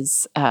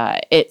 because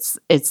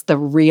it's the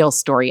real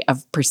story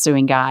of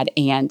pursuing God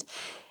and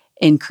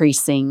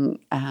increasing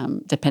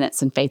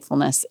dependence and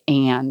faithfulness,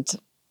 and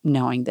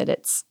knowing that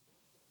it's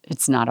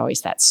not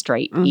always that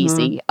straight,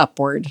 easy,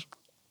 upward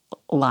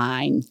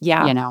line.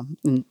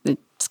 And it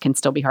can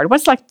still be hard.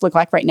 What's it look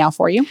like right now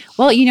for you?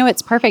 Well,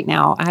 it's perfect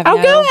now. I have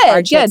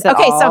good.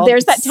 Okay, so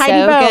there's that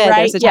tiny bow,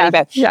 right? There's a tiny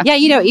bow.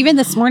 Yeah, even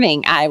this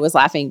morning I was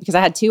laughing because I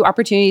had 2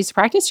 opportunities to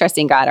practice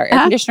trusting God. Our air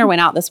conditioner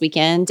went out this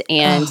weekend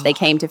and they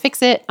came to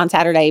fix it on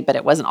Saturday, but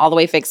it wasn't all the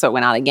way fixed, so it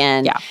went out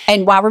again. Yeah.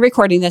 And while we're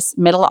recording this,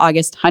 middle of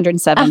August,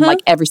 107, like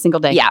every single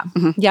day. Yeah.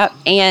 Yep.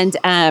 And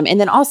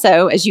then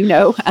also, as you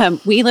know,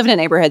 we live in a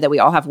neighborhood that we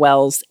all have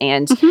wells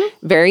and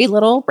very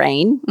little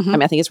rain. I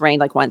mean, I think it's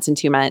rained like once in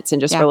 2 months,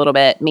 and just for a little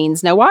bit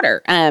means no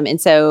water. And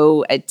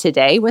so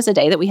today was a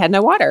day that we had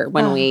no water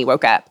when we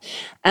woke up.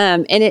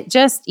 And it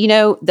just,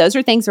 those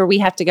are things where we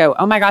have to go,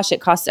 oh my gosh,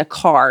 it costs a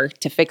car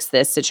to fix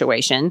this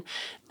situation.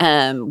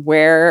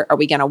 Where are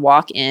we going to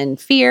walk in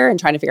fear and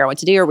trying to figure out what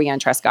to do? Or are we going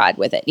to trust God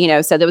with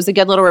it? So there was a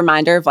good little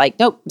reminder of like,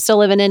 nope, still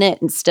living in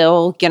it and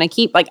still going to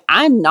keep, like,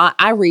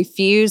 I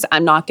refuse.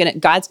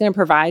 God's going to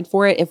provide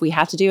for it if we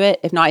have to do it.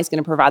 If not, he's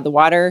going to provide the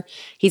water.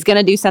 He's going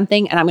to do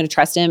something and I'm going to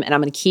trust him and I'm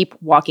going to keep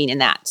walking in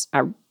that.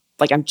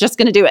 I'm just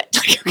going to do it,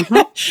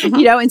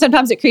 and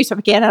sometimes it creeps up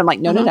again and I'm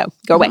like, no,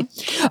 go away.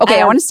 Okay.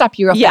 I want to stop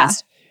you real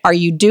fast. Are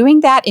you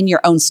doing that in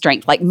your own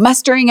strength? Like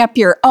mustering up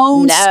your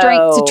own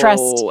strength to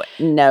trust?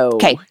 No.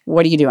 Okay.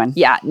 What are you doing?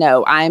 Yeah,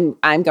 no, I'm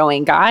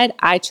going, God,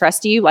 I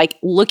trust you. Like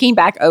looking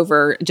back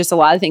over just a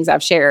lot of things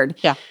I've shared.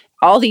 Yeah.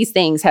 All these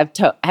things have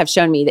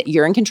shown me that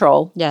you're in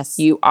control. Yes.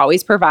 You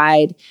always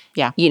provide.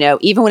 Yeah.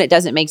 Even when it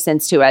doesn't make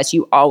sense to us,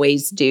 you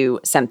always do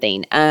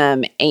something.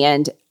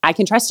 And I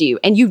can trust you.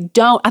 And you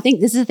don't, I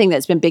think this is the thing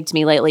that's been big to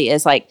me lately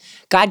is like,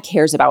 God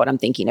cares about what I'm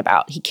thinking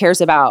about. He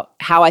cares about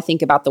how I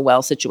think about the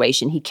well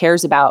situation. He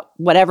cares about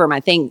whatever my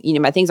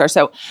things are.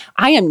 So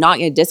I am not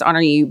going to dishonor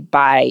you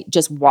by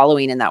just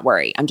wallowing in that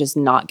worry. I'm just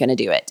not going to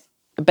do it.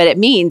 but it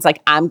means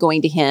like I'm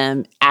going to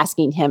him,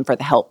 asking him for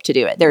the help to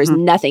do it. There is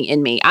nothing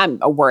in me. I'm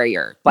a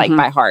worrier, like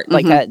by heart.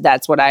 Like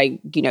that's what I,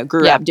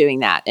 grew up doing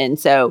that. And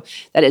so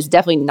that is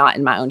definitely not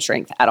in my own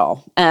strength at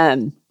all.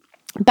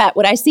 But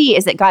what I see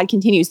is that God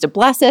continues to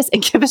bless us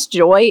and give us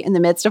joy in the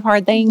midst of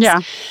hard things. Yeah.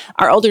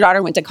 Our older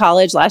daughter went to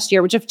college last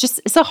year, which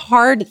it's a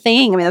hard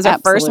thing. I mean, that was our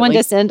first one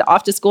to send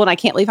off to school, and I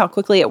can't believe how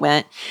quickly it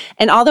went.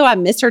 And although I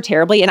missed her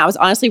terribly, and I was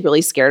honestly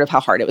really scared of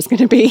how hard it was going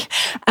to be,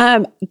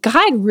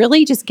 God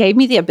really just gave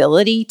me the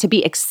ability to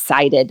be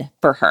excited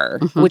for her,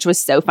 which was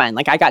so fun.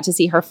 Like I got to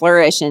see her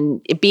flourish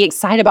and be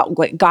excited about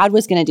what God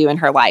was going to do in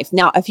her life.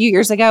 Now, a few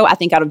years ago, I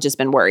think I'd have just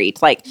been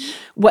worried, like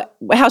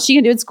how's she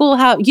going to do in school?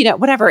 How,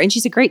 whatever. And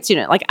she's a great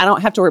student. Like, I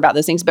don't have to worry about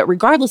those things. But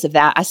regardless of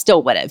that, I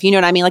still would have. You know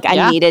what I mean? Like,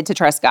 I needed to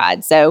trust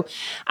God. So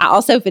I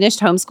also finished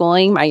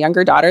homeschooling my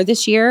younger daughter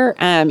this year.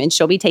 And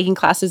she'll be taking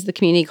classes at the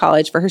community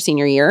college for her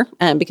senior year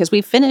because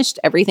we've finished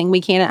everything we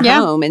can at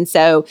home. And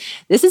so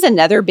this is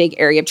another big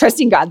area of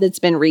trusting God that's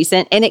been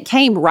recent. And it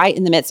came right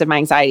in the midst of my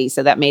anxiety.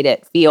 So that made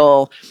it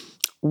feel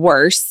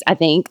worse, I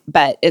think.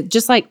 But it's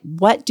just like,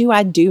 what do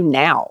I do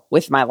now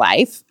with my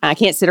life? I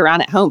can't sit around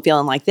at home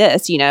feeling like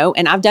this,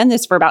 and I've done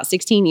this for about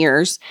 16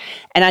 years.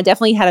 And I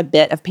definitely had a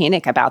bit of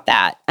panic about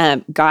that.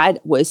 God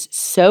was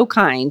so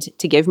kind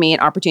to give me an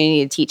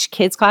opportunity to teach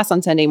kids class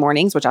on Sunday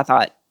mornings, which I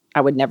thought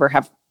I would never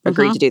have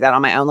agreed to do that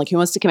on my own. Like, who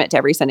wants to commit to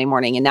every Sunday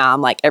morning? And now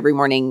I'm like, every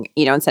morning,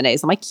 on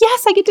Sundays, I'm like,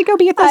 yes, I get to go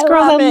be with those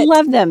girls. I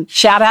love them.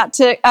 Shout out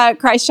to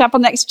Christ Chapel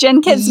Next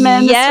Gen Kids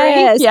Ministry.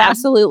 Yes,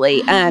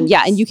 absolutely. And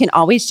you can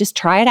always just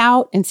try it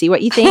out and see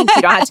what you think.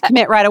 You don't have to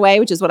commit right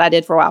away, which is what I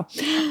did for a while.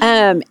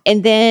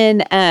 And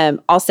then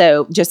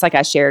also, just like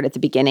I shared at the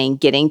beginning,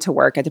 getting to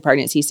work at the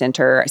pregnancy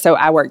center. So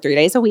I work 3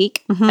 days a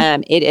week.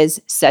 It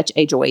is such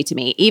a joy to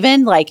me.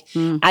 Even like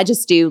I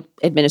just do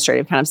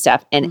administrative kind of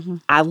stuff, and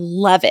I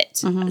love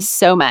it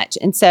so much.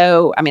 And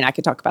so, I mean, I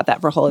could talk about that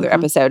for a whole other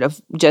episode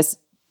of just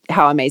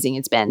how amazing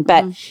it's been.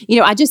 But,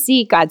 I just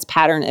see God's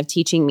pattern of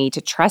teaching me to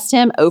trust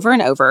him over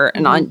and over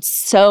and on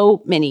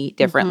so many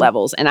different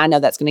levels. And I know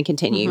that's going to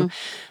continue.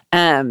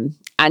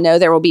 I know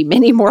there will be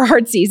many more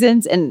hard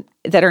seasons and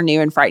that are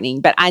new and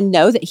frightening, but I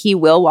know that he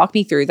will walk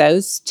me through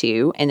those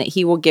too, and that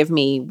he will give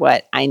me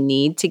what I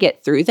need to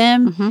get through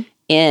them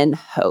in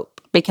hope.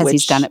 Because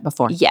he's done it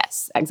before.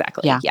 Yes,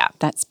 exactly. Yeah.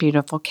 That's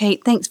beautiful.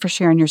 Kate, thanks for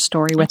sharing your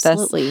story with us.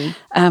 Absolutely.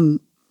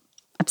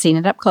 I've seen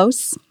it up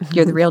close.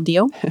 You're the real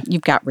deal.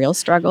 You've got real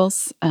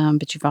struggles,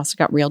 but you've also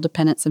got real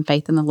dependence and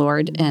faith in the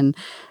Lord. And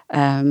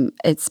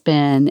it's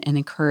been an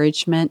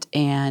encouragement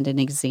and an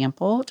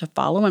example to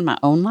follow in my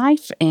own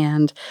life.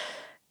 And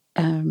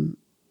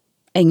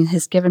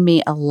has given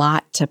me a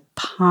lot to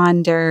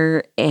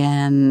ponder,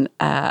 and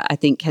I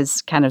think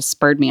has kind of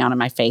spurred me on in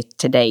my faith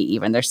today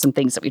even. There's some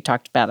things that we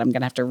talked about I'm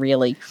going to have to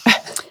really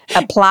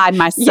apply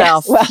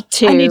myself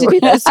to. I need to do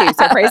those too,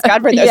 so praise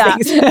God for those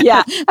things.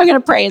 I'm going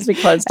to pray as we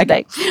close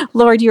today. Okay.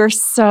 Lord, you are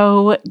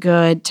so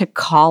good to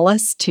call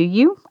us to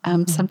you,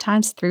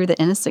 sometimes through the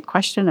innocent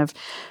question of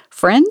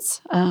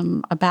friends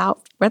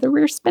about whether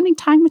we're spending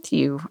time with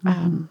you.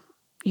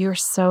 You're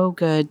so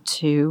good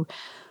to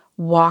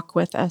walk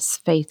with us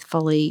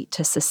faithfully,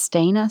 to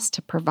sustain us,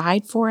 to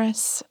provide for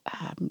us,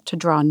 to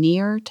draw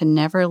near, to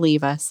never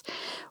leave us,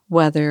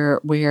 whether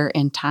we're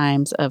in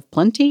times of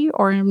plenty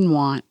or in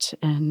want,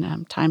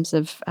 and times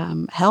of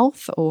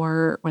health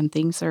or when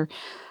things are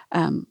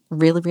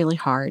really, really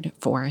hard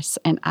for us.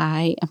 And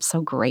I am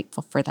so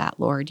grateful for that,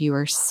 Lord. You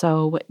are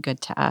so good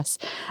to us.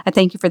 I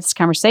thank you for this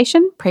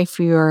conversation. Pray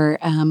for your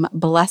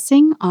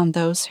blessing on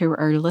those who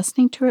are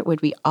listening to it.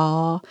 Would we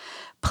all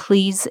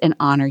please and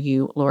honor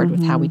you, Lord,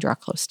 with how we draw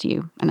close to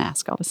you, and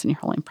ask all this in your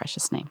holy and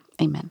precious name.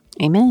 Amen.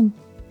 Amen.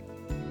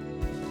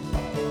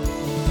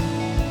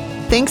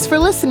 Thanks for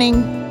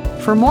listening.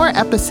 For more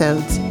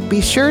episodes,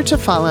 be sure to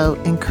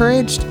follow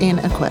Encouraged and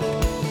Equipped.